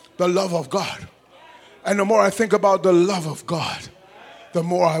 The love of God. And the more I think about the love of God, the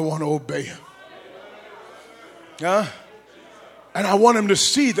more I want to obey him. And I want him to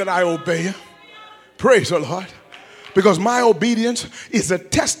see that I obey him. Praise the Lord. Because my obedience is a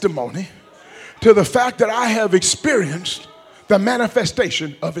testimony to the fact that I have experienced the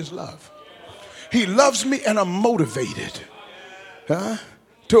manifestation of his love. He loves me and I'm motivated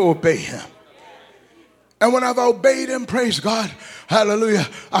to obey him. And when I've obeyed him, praise God, hallelujah,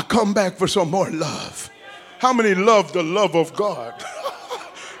 I come back for some more love. How many love the love of God?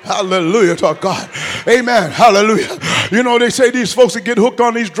 Hallelujah to God. Amen. Hallelujah. You know, they say these folks that get hooked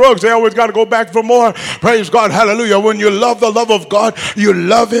on these drugs, they always got to go back for more. Praise God. Hallelujah. When you love the love of God, you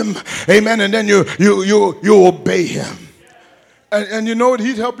love him. Amen. And then you obey him. And you know what?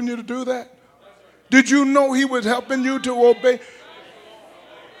 He's helping you to do that. Did you know he was helping you to obey?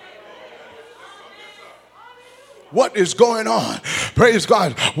 What is going on? Praise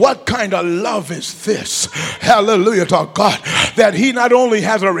God. What kind of love is this? Hallelujah to God. That he not only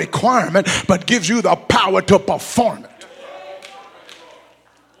has a requirement, but gives you the power to perform it.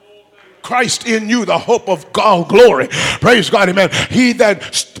 Christ in you, the hope of God, glory. Praise God, amen. He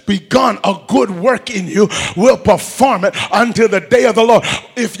that begun a good work in you will perform it until the day of the Lord.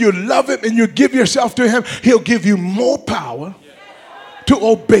 If you love him and you give yourself to him, he'll give you more power to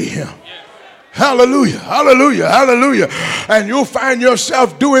obey him. Hallelujah, hallelujah, hallelujah. And you'll find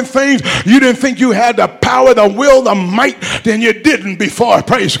yourself doing things you didn't think you had the power, the will, the might, then you didn't before.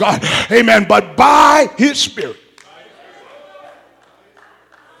 Praise God. Amen. But by his Spirit.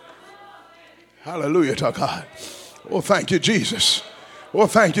 Hallelujah to God. Oh, thank you, Jesus. Oh,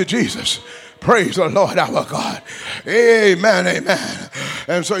 thank you, Jesus. Praise the Lord our God. Amen, amen.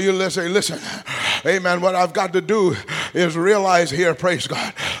 And so you listen, amen, what I've got to do is realize here, praise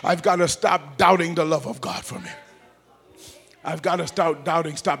God, I've got to stop doubting the love of God for me. I've got to stop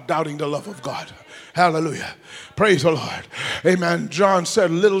doubting the love of God. Hallelujah. Praise the Lord. Amen. John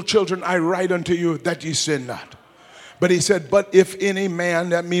said, little children, I write unto you that ye sin not. But he said, but if any man,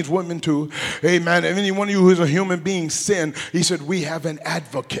 that means women too, amen, if any one of you who is a human being sin, he said, we have an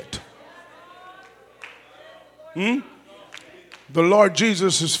advocate. The Lord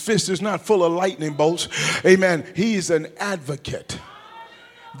Jesus' fist is not full of lightning bolts. Amen. He's an advocate.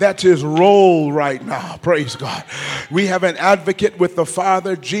 That's his role right now. Praise God. We have an advocate with the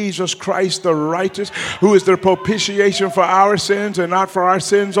Father, Jesus Christ the righteous, who is the propitiation for our sins, and not for our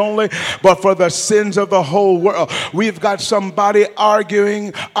sins only, but for the sins of the whole world. We've got somebody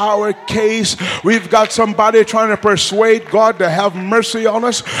arguing our case. We've got somebody trying to persuade God to have mercy on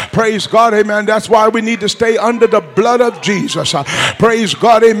us. Praise God. Amen. That's why we need to stay under the blood of Jesus. Praise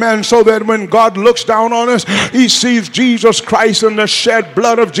God. Amen. So that when God looks down on us, he sees Jesus Christ and the shed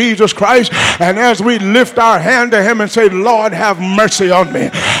blood of Jesus Christ. And as we lift our hand to him and say, Lord, have mercy on me.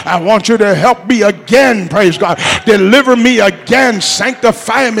 I want you to help me again. Praise God. Deliver me again.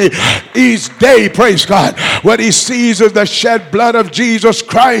 Sanctify me each day. Praise God. What he sees is the shed blood of Jesus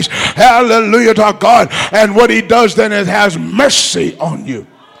Christ. Hallelujah to God. And what he does then is has mercy on you.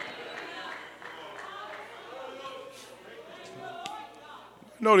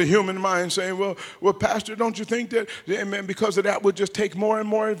 No, the human mind saying, well, Pastor, don't you think that, amen, because of that would just take more and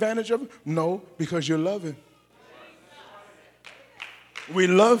more advantage of it? No, because you love him. We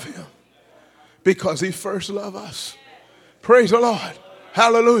love him because he first loved us. Praise the Lord.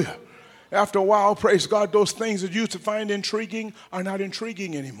 Hallelujah. After a while, praise God, those things that you used to find intriguing are not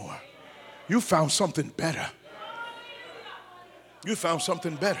intriguing anymore. You found something better. You found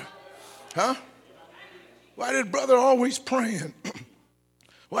something better. Huh? Why did brother always praying?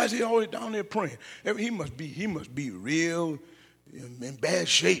 Why is he always down there praying? He must be real in bad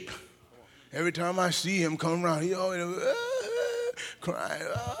shape. Every time I see him come around, he always crying,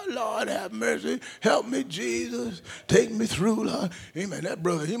 oh, Lord, have mercy. Help me, Jesus. Take me through, Lord. Amen. That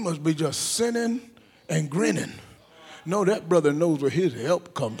brother, he must be just sinning and grinning. No, that brother knows where his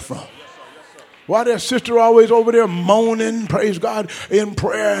help comes from. Why that sister always over there moaning, praise God, in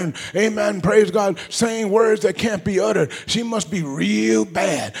prayer and amen, praise God, saying words that can't be uttered? She must be real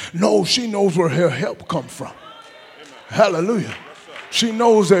bad. No, she knows where her help comes from. Hallelujah. She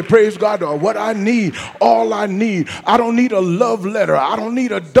knows that, praise God, what I need, all I need. I don't need a love letter. I don't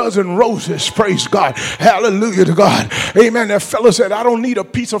need a dozen roses, praise God. Hallelujah to God. Amen. That fellow said, I don't need a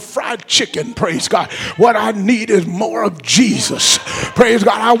piece of fried chicken, praise God. What I need is more of Jesus. Praise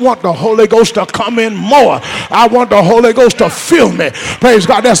God. I want the Holy Ghost to come in more. I want the Holy Ghost to fill me. Praise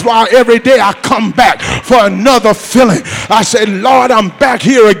God. That's why every day I come back for another filling. I say, Lord, I'm back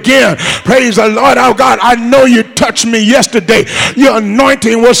here again. Praise the Lord our God. I know you touched me yesterday. Your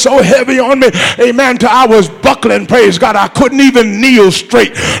anointing was so heavy on me, amen, till I was buckling, praise God. I couldn't even kneel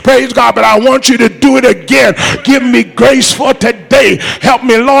straight, praise God, but I want you to do it again. Give me grace for today. Help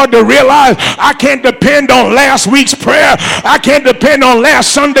me, Lord, to realize I can't depend on last week's prayer. I can't depend on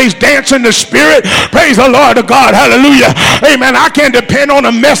last Sunday's dance in the Spirit. Praise the Lord of God. Hallelujah. Amen. I can't depend on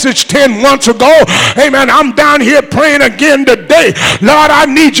a message 10 months ago. Amen. I'm down here praying again today. Lord, I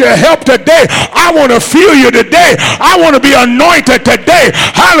need your help today. I want to feel you today. I want to be anointed today.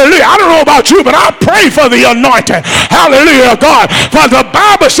 Hallelujah. I don't know about you, but I pray for the anointing. Hallelujah, God. For the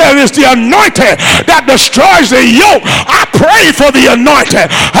Bible says it's the anointing that destroys the yoke. I pray for the anointing.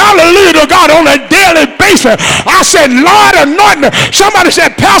 Hallelujah to God on a daily basis. I said, Lord, anoint me. Somebody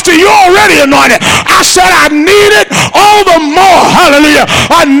said, Pastor, you're already anointed. I said, I need it all the more. Hallelujah.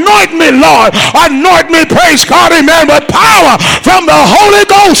 Anoint me, Lord. Anoint me, praise God, amen, with power from the Holy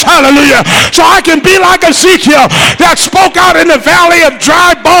Ghost. Hallelujah. So I can be like Ezekiel that spoke out in the valley of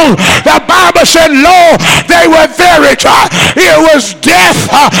dry bones. The Bible said, lo, they were very dry. It was death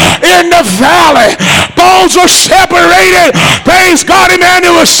in the valley. Bones were separated. Praise God, amen.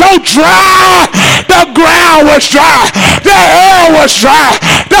 It was so dry. The ground was dry. The air was dry.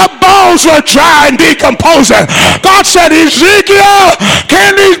 The bones bones were dry and decomposing. God said, Ezekiel,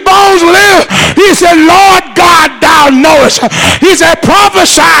 can these bones live? He said, Lord God, thou knowest. He said,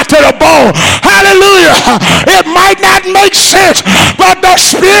 prophesy to the bone. Hallelujah. It might not make sense, but the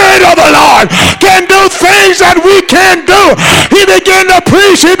Spirit of the Lord can do things that we can't do. He began to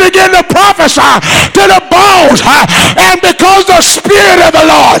preach. He began to prophesy to the bones. And because the Spirit of the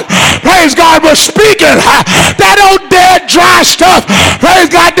Lord, praise God, was speaking, that old dead dry stuff, praise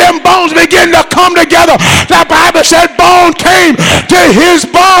God, them bones begin to come together. The Bible said bone came to his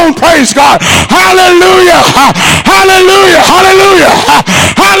bone. Praise God. Hallelujah. Hallelujah. Hallelujah.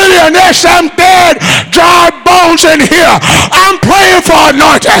 Hallelujah. And there's some dead dry bones in here. I'm praying for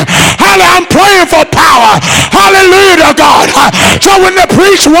anointing. I'm praying for power. Hallelujah to God. So when the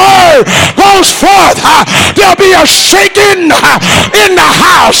preached word goes forth, there'll be a shaking in the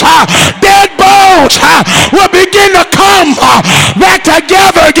house. Dead bones will begin to come back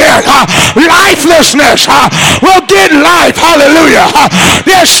together again. Lifelessness will get life. Hallelujah.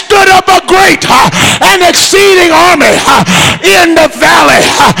 There stood up a great and exceeding army in the valley.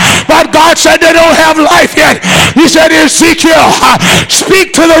 But God said they don't have life yet. He said, Ezekiel,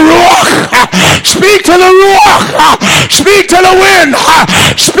 speak to the ruach. Speak to the ruach. Speak to the wind.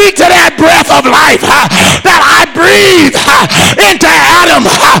 Speak to that breath of life that I breathed into Adam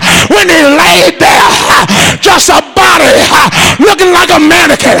when he laid there, just a body looking like a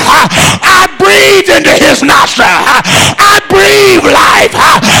mannequin. I breathed into his nostril. I breathe life.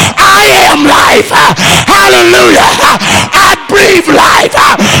 I am life. Hallelujah. I breathe life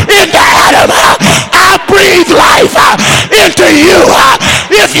into Adam. I breathe life into you.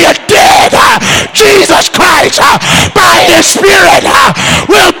 If you're dead, Jesus Christ by his Spirit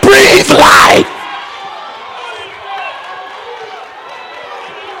will breathe life.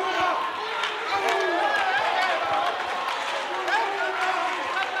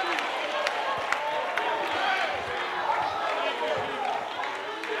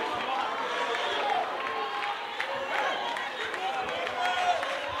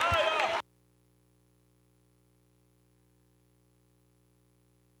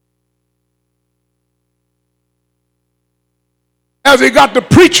 As he got to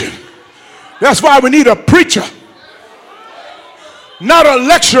preaching, that's why we need a preacher, not a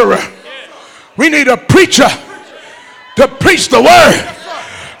lecturer. We need a preacher to preach the word.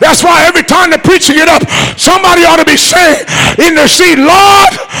 That's why every time the preacher get up, somebody ought to be saying in their seat, Lord,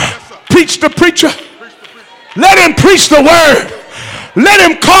 preach the preacher. Let him preach the word. Let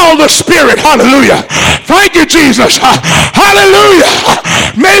him call the Spirit. Hallelujah. Thank you, Jesus. Hallelujah.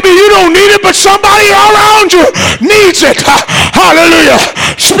 Maybe you don't need it, but somebody around you needs it. Hallelujah.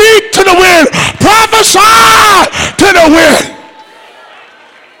 Speak to the wind. Prophesy to the wind.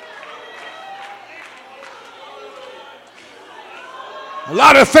 A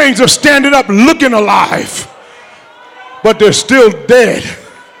lot of things are standing up looking alive, but they're still dead.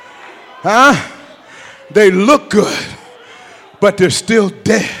 They look good, but they're still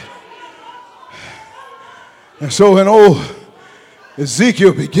dead. And so when old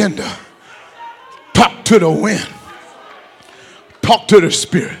Ezekiel began to talk to the wind, talk to the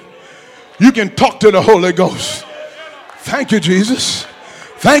Spirit. You can talk to the Holy Ghost. Thank you, Jesus.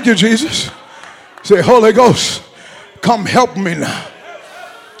 Thank you, Jesus. Say, Holy Ghost, come help me now.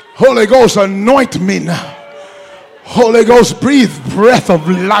 Holy Ghost, anoint me now. Holy Ghost, breathe breath of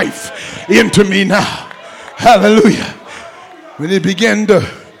life into me now. Hallelujah. When he began to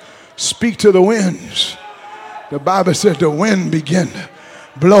speak to the winds, the Bible said the wind began to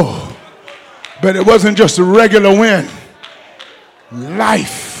blow. But it wasn't just a regular wind.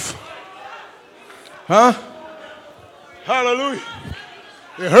 Life. Hallelujah.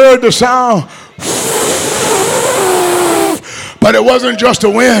 They heard the sound. But it wasn't just a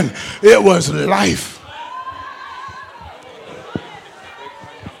wind. It was life.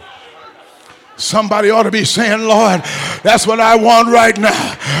 Somebody ought to be saying, Lord, that's what I want right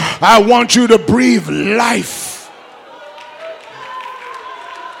now. I want you to breathe life.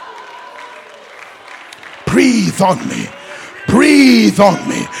 Breathe on me. Breathe on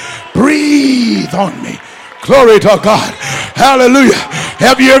me. Breathe on me. Glory to God. Hallelujah.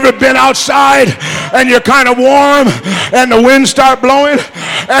 Have you ever been outside and you're kind of warm and the wind start blowing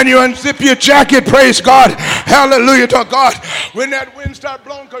and you unzip your jacket? Praise God. Hallelujah to God. When that wind start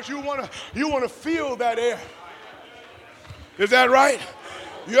blowing, because you want to feel that air. Is that right?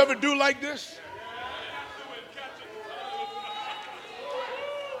 You ever do like this?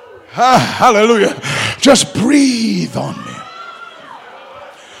 Hallelujah. Just breathe on me.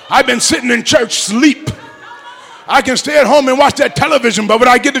 I've been sitting in church sleep. I can stay at home and watch that television, but when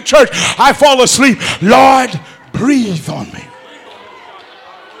I get to church, I fall asleep. Lord, breathe on me.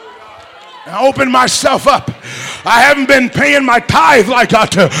 I open myself up. I haven't been paying my tithe like I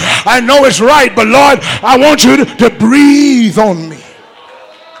ought to. I know it's right, but Lord, I want you to breathe on me.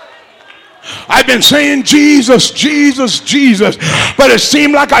 I've been saying Jesus, Jesus, Jesus, but it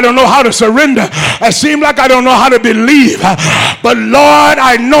seemed like I don't know how to surrender. It seemed like I don't know how to believe. But Lord,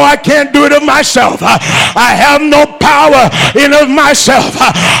 I know I can't do it of myself. I have no power in of myself.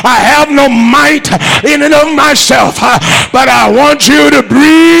 I have no might in and of myself. But I want you to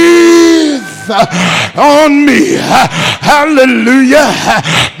breathe on me. Hallelujah.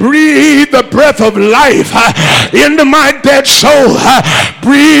 Breathe the breath of life into my dead soul.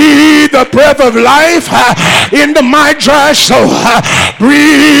 Breathe the breath of life into my dry soul.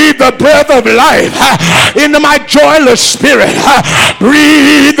 Breathe the breath of life into my joyless spirit.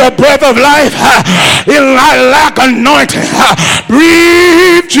 Breathe the breath of life in my lack anointing.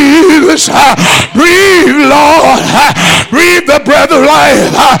 Breathe, Jesus. Breathe, Lord. Breathe the breath of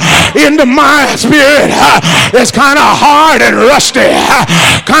life into my spirit. It's kind of hard and rusty,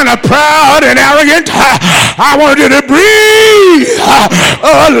 kind of proud and arrogant. I want you to breathe.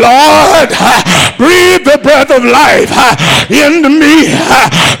 Oh Lord, breathe the breath of life into me.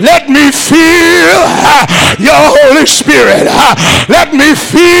 Let me feel your Holy Spirit. Let me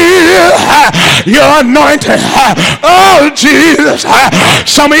feel your anointing. Oh Jesus,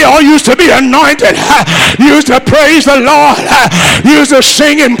 some of y'all used to be anointed, used to praise the Lord, used to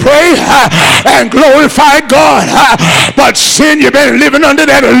sing and pray and glorify God, but sin, you've been living under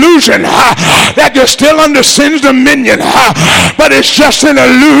that illusion that you're still under sin's dominion, but it's just an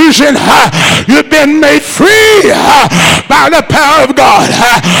illusion. You've been made free by the power of God.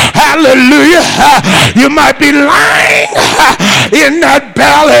 Hallelujah. You might be lying in that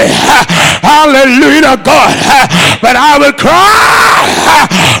valley, hallelujah to God, but I will cry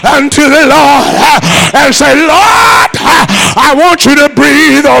unto the Lord and say, Lord, I want you to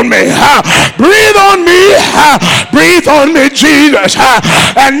breathe on me. Breathe on me. Breathe on me, Jesus.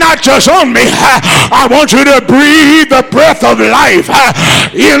 And not just on me. I want you to breathe the breath of life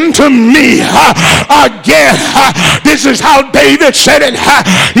into me again. This is how David said it.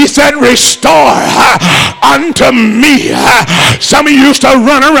 He said, restore unto me. Some of you used to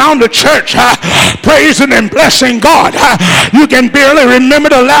run around the church praising and blessing God. You can barely remember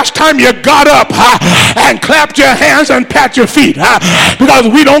the last time you got up and clapped your hands and pat your feet, because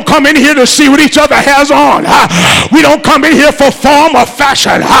we don't come in here to see what each other has on. We don't come in here for form or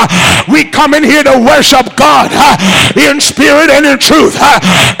fashion. We come in here to worship God in spirit and in truth.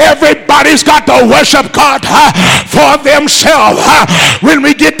 Everybody's got to worship God for themselves. When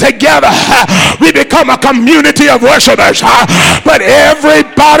we get together, we become a community of worshipers, but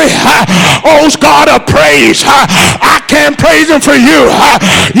everybody owes God a praise. I can't praise him for you.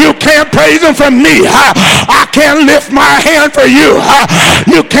 You can't praise him for me. I can't lift my hand for you.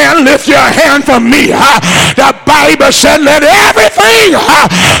 You can't lift your hand for me. The Bible said, let everything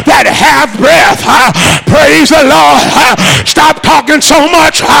that hath breath praise the Lord. Stop talking so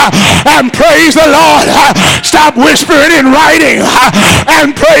much and praise the Lord. Stop whispering and writing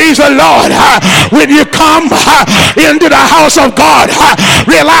and praise the Lord. When you come into the house of God,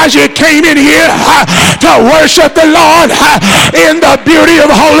 realize you came in here to worship the Lord in the beauty of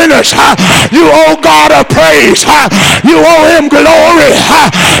holiness. You owe God a praise. You owe him glory.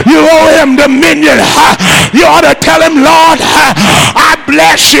 You owe him dominion. You ought to tell him, Lord, I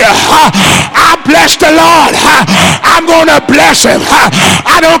bless you. I bless the Lord. I'm going to bless him.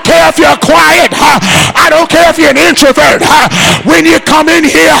 I don't care if you're quiet. I don't care if you're an introvert. When you come in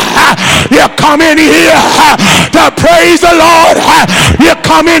here, you come in here to praise the Lord. You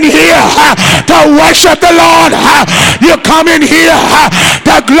come in here to worship the Lord. You come in here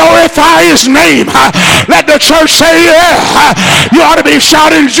to glorify his name. Let the church say, yeah. You ought to be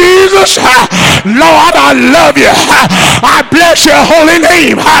shouting, Jesus, Lord, I love you. I bless your holy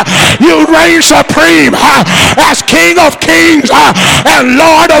name. You reign supreme as King of kings and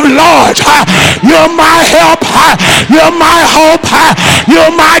Lord of lords. You're my help. You're my hope.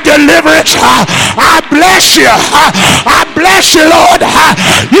 You're my deliverance. I bless you. I bless you, Lord.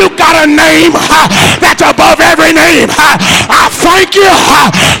 You got a name that's above every name. I thank you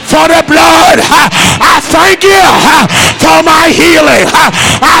for the blood. I thank you for my healing.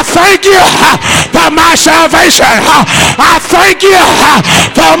 I thank you for my salvation. I thank you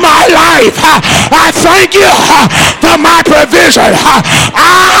for my life. I thank you for my provision.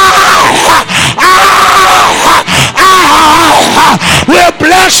 I will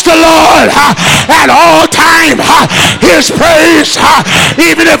bless the Lord at all times. time, His praise.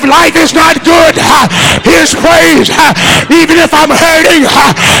 Even if life is not good, His praise. Even if I'm hurting,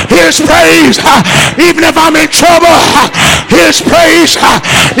 His praise. Even if I'm in trouble, His praise.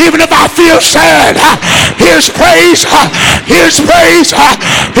 Even if I feel sad, His praise. His praise.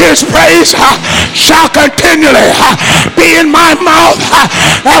 His praise shall continually be in my mouth.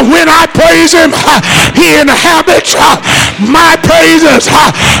 And when I praise Him, He inhabits my praises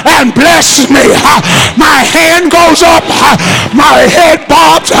and blesses me. My hand goes up, my head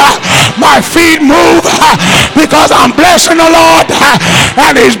bobs, my feet move because I'm blessing the Lord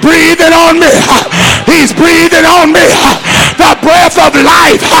and He's breathing on me. He's breathing on me the breath of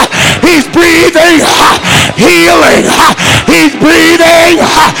life. He's breathing healing. He's breathing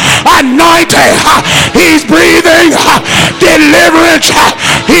anointing. He's breathing deliverance.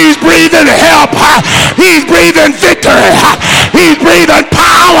 He's breathing help. He's breathing victory. He's breathing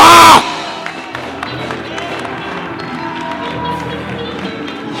power.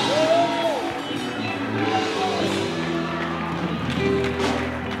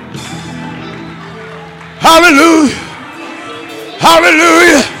 Hallelujah.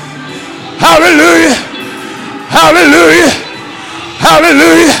 Hallelujah. Hallelujah. Hallelujah.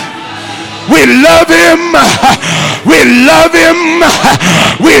 Hallelujah. We love Him. We love Him.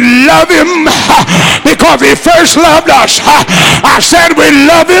 We love Him because He first loved us. I said we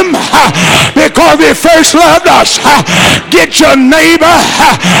love Him because He first loved us. Get your neighbor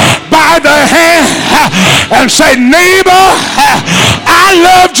by the hand and say, neighbor, I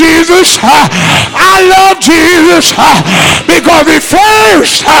love Jesus. I love Jesus because He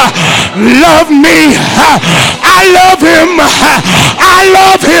first loved me. I love Him. I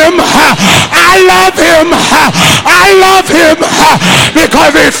love Him. I love Him. I love Him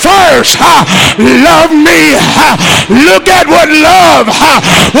because He first loved me. Look at what love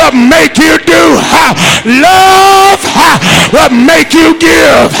will make you do. Love will make you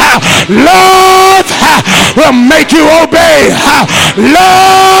give. Love will make you obey.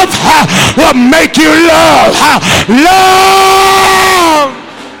 Love will make you love. Love.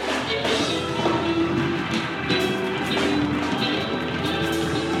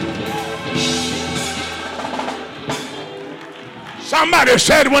 Somebody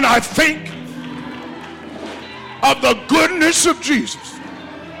said, when I think of the goodness of Jesus,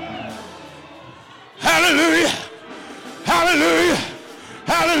 hallelujah, hallelujah,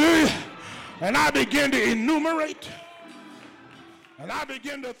 hallelujah, and I begin to enumerate, and I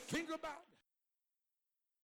begin to think about